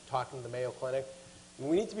on talking to the Mayo Clinic. And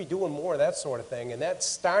we need to be doing more of that sort of thing. And that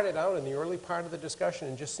started out in the early part of the discussion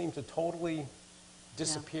and just seemed to totally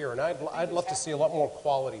disappear. And I'd love to see a lot more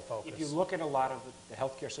quality focus. If you look at a lot of the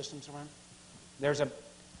healthcare systems around, there's a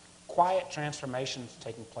quiet transformation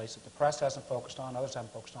taking place that the press hasn't focused on, others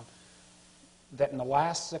haven't focused on, that in the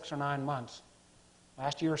last 6 or 9 months,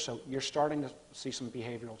 last year or so, you're starting to see some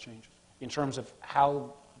behavioral changes in terms of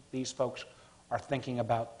how these folks are thinking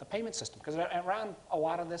about the payment system. Because around a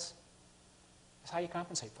lot of this is how you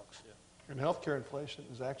compensate folks. Yeah. And healthcare inflation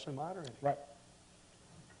is actually moderating. Right.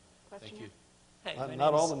 Thank you. Hey,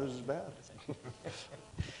 not all the news is bad.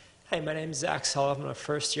 Hi, my name is Zach Sullivan. I'm a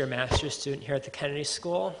first-year master's student here at the Kennedy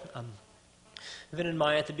School. Vin and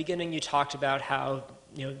Maya, at the beginning you talked about how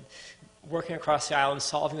working across the aisle and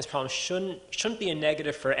solving this problem shouldn't be a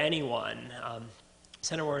negative for anyone.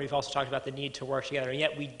 Senator Warner, you've also talked about the need to work together, and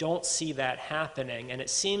yet we don't see that happening. And it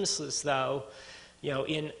seems as though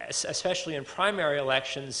especially in primary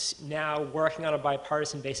elections, now working on a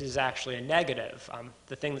bipartisan basis is actually a negative.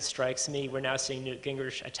 The thing that strikes me, we're now seeing Newt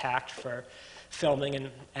Gingrich attacked for filming an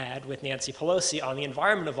ad with Nancy Pelosi on the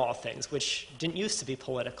environment of all things, which didn't used to be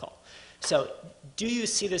political. So do you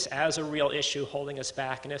see this as a real issue holding us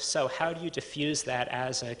back? And if so, how do you diffuse that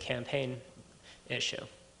as a campaign issue?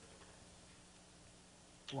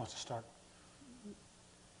 Who wants to start?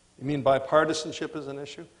 You mean bipartisanship is an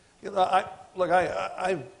issue? I'm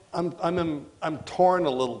torn a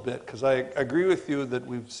little bit because I agree with you that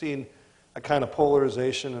we've seen a kind of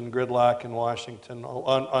polarization and gridlock in Washington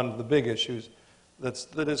on the big issues. It's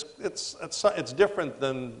different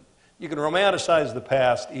than, you can romanticize the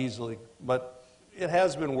past easily, but it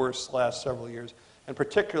has been worse the last several years, and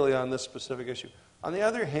particularly on this specific issue. On the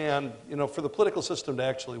other hand, for the political system to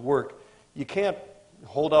actually work, you can't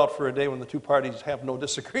hold out for a day when the two parties have no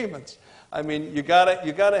disagreements. I mean, you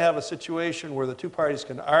gotta have a situation where the two parties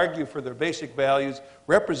can argue for their basic values,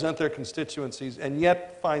 represent their constituencies, and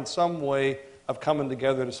yet find some way of coming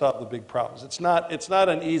together to solve the big problems. It's not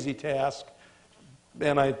an easy task,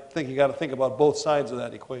 and I think you got to think about both sides of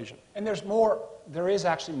that equation. And there is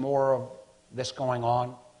actually more of this going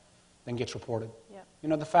on than gets reported.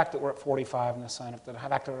 Yeah. The fact that we're at 45 in the Senate, the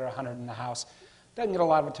fact that we're at 100 in the House, doesn't get a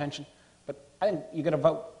lot of attention. But I think you get a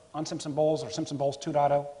vote on Simpson-Bowles or Simpson-Bowles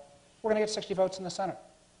 2.0, we're going to get 60 votes in the Senate.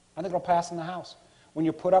 I think it'll pass in the House. When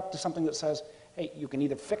you're put up to something that says, hey, you can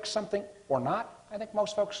either fix something or not, I think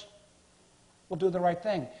most folks will do the right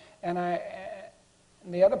thing. And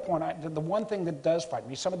the other point, the one thing that does frighten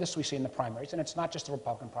me, some of this we see in the primaries, and it's not just the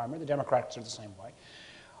Republican primary, the Democrats are the same way,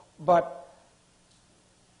 but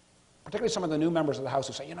particularly some of the new members of the House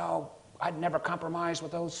who say, I'd never compromise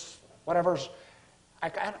with those whatevers. I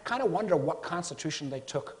kind of wonder what Constitution they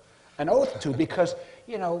took an oath to, because,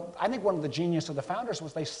 I think one of the genius of the founders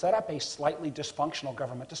was they set up a slightly dysfunctional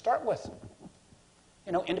government to start with.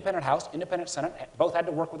 Independent House, independent Senate, both had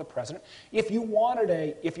to work with the president. If you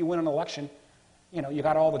win an election, you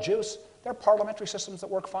got all the juice. There are parliamentary systems that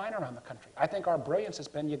work fine around the country. I think our brilliance has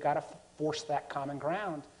been you got to force that common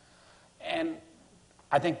ground. And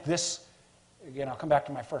I think this, I'll come back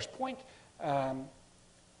to my first point,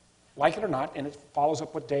 like it or not, and it follows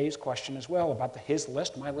up with Dave's question as well about his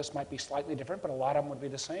list. My list might be slightly different, but a lot of them would be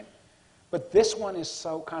the same. But this one is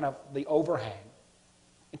so kind of the overhang.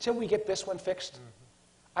 Until we get this one fixed,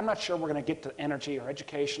 I'm not sure we're going to get to energy or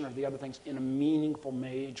education or the other things in a meaningful,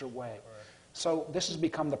 major way. Right. So this has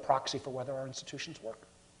become the proxy for whether our institutions work.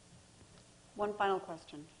 One final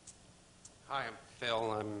question. Hi, I'm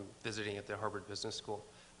Phil. I'm visiting at the Harvard Business School.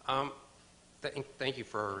 Thank you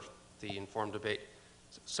for the informed debate.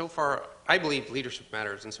 So far, I believe leadership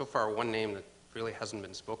matters, and so far one name that really hasn't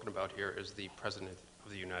been spoken about here is the President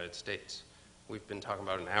of the United States. We've been talking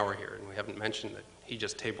about an hour here, and we haven't mentioned that he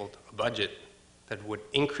just tabled a budget that would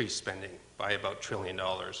increase spending by about $1 trillion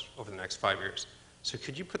over the next 5 years. So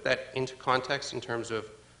could you put that into context in terms of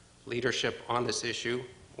leadership on this issue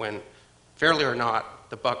when, fairly or not,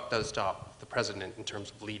 the buck does stop with the President in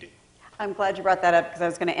terms of leading? I'm glad you brought that up because I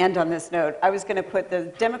was going to end on this note. I was going to put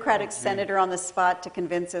the Democratic senator on the spot to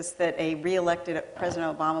convince us that a re-elected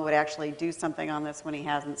President Obama would actually do something on this when he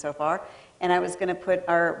hasn't so far. And I was going to put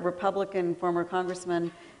our Republican former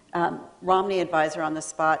Congressman Romney advisor on the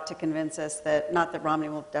spot to convince us that, not that Romney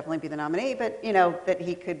will definitely be the nominee, but, that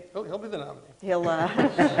he could... He'll be the nominee. He'll,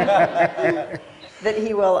 that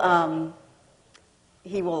he will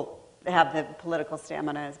have the political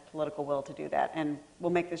stamina, his political will to do that. And we'll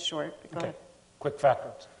make this short. Go ahead. Quick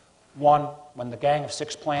factors. One, when the Gang of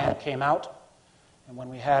Six plan came out, and when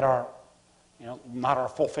we had our, not our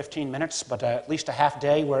full 15 minutes, but at least a half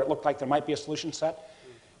day where it looked like there might be a solution set,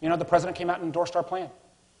 the President came out and endorsed our plan.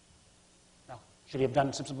 Now, should he have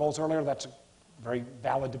done Simpson-Bowles earlier? That's a very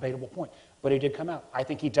valid, debatable point. But he did come out. I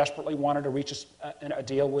think he desperately wanted to reach a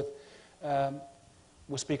deal with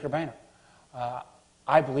Speaker Boehner.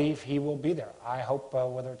 I believe he will be there. I hope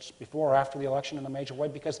whether it's before or after the election in a major way,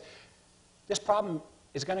 because this problem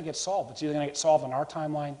is going to get solved. It's either going to get solved on our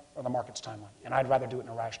timeline or the market's timeline, and I'd rather do it in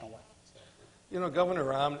a rational way. Governor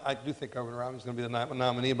Romney, I do think Governor Romney is going to be the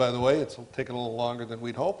nominee, by the way. It's taken a little longer than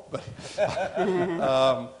we'd hoped,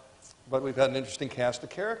 but we've had an interesting cast of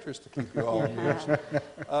characters to keep you all amused.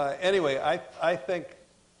 Anyway, I think,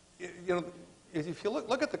 if you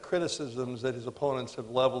look at the criticisms that his opponents have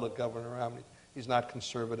leveled at Governor Romney, he's not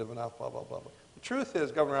conservative enough, blah, blah, blah, blah. The truth is,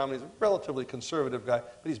 Governor Romney is a relatively conservative guy,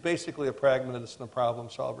 but he's basically a pragmatist and a problem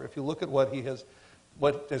solver. If you look at what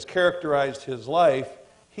has characterized his life,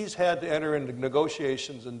 he's had to enter into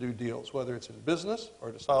negotiations and do deals, whether it's in business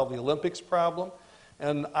or to solve the Olympics problem.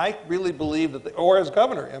 And I really believe that, or as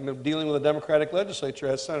governor, I mean, dealing with a Democratic legislature,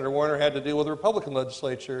 as Senator Warner had to deal with a Republican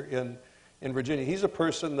legislature in Virginia. He's a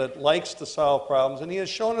person that likes to solve problems, and he has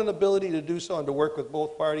shown an ability to do so and to work with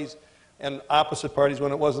both parties and opposite parties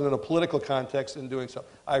when it wasn't in a political context in doing so.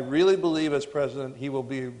 I really believe as president he will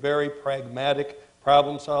be a very pragmatic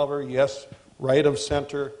problem solver, yes, right of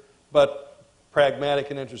center, but pragmatic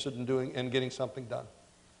and interested in doing and getting something done.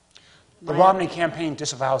 The Romney campaign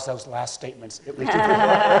disavows those last statements. At least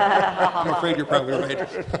I'm afraid you're probably right.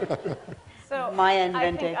 So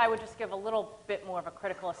I think I would just give a little bit more of a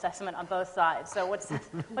critical assessment on both sides. So what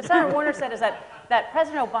Senator Warner said is that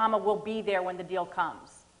President Obama will be there when the deal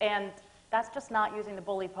comes. And that's just not using the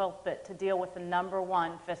bully pulpit to deal with the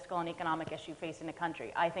 #1 fiscal and economic issue facing the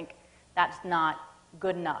country. I think that's not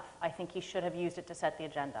good enough. I think he should have used it to set the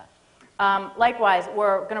agenda. Likewise,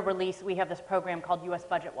 we have this program called U.S.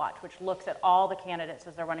 Budget Watch, which looks at all the candidates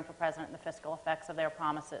as they're running for president and the fiscal effects of their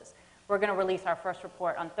promises. We're going to release our first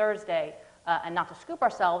report on Thursday, and not to scoop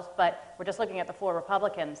ourselves, but we're just looking at the 4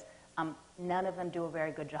 Republicans. None of them do a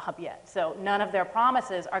very good job yet. So none of their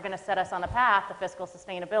promises are going to set us on the path to fiscal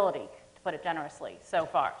sustainability, to put it generously, so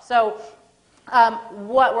far. So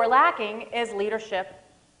what we're lacking is leadership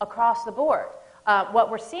across the board.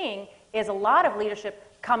 What we're seeing is a lot of leadership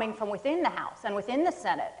coming from within the House and within the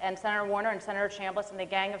Senate. And Senator Warner and Senator Chambliss and the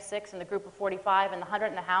Gang of 6 and the Group of 45 and the 100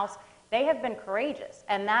 in the House, they have been courageous.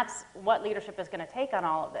 And that's what leadership is going to take on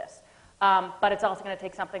all of this. But it's also going to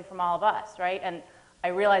take something from all of us, right? And I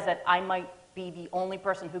realize that I might be the only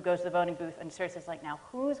person who goes to the voting booth and seriously is like, now,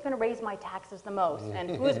 who's going to raise my taxes the most? And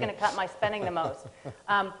who's going to cut my spending the most?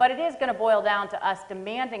 But it is going to boil down to us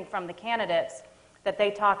demanding from the candidates that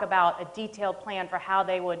they talk about a detailed plan for how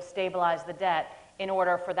they would stabilize the debt in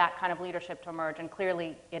order for that kind of leadership to emerge. And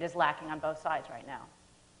clearly, it is lacking on both sides right now.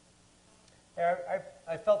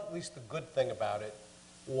 I felt at least the good thing about it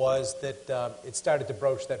was that it started to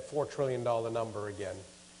broach that $4 trillion number again.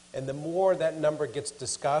 And the more that number gets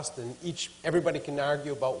discussed, and everybody can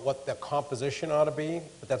argue about what the composition ought to be,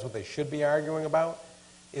 but that's what they should be arguing about.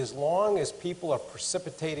 As long as people are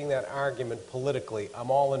precipitating that argument politically,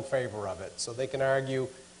 I'm all in favor of it. So they can argue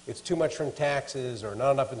it's too much from taxes or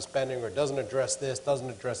not enough in spending or it doesn't address this, doesn't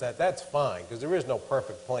address that. That's fine, because there is no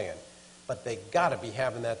perfect plan. But they got to be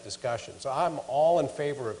having that discussion. So I'm all in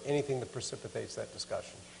favor of anything that precipitates that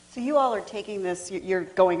discussion. So you all are taking this, you're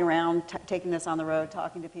going around, taking this on the road,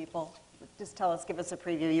 talking to people. Just give us a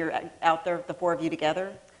preview. You're out there, the 4 of you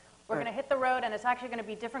together? We're going to hit the road, and it's actually going to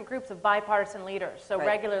be different groups of bipartisan leaders. So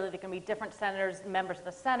regularly, there can be different senators, members of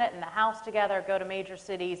the Senate and the House together, go to major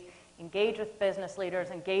cities, engage with business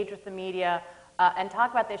leaders, engage with the media, and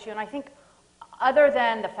talk about the issue. And I think other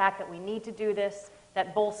than the fact that we need to do this,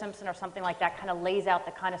 that Bowles-Simpson or something like that kind of lays out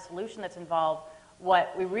the kind of solution that's involved,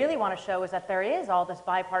 what we really want to show is that there is all this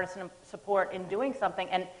bipartisan support in doing something,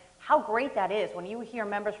 and how great that is when you hear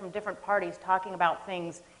members from different parties talking about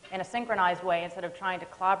things in a synchronized way instead of trying to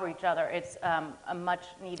clobber each other. It's a much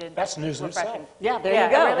needed That's news in refreshing. itself. Yeah, there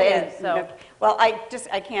you go. It really is, so. Well, I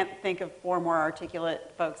can't think of 4 more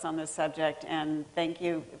articulate folks on this subject, and thank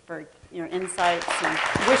you for your insights and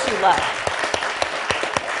wish you luck.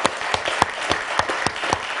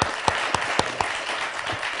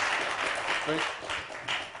 Great.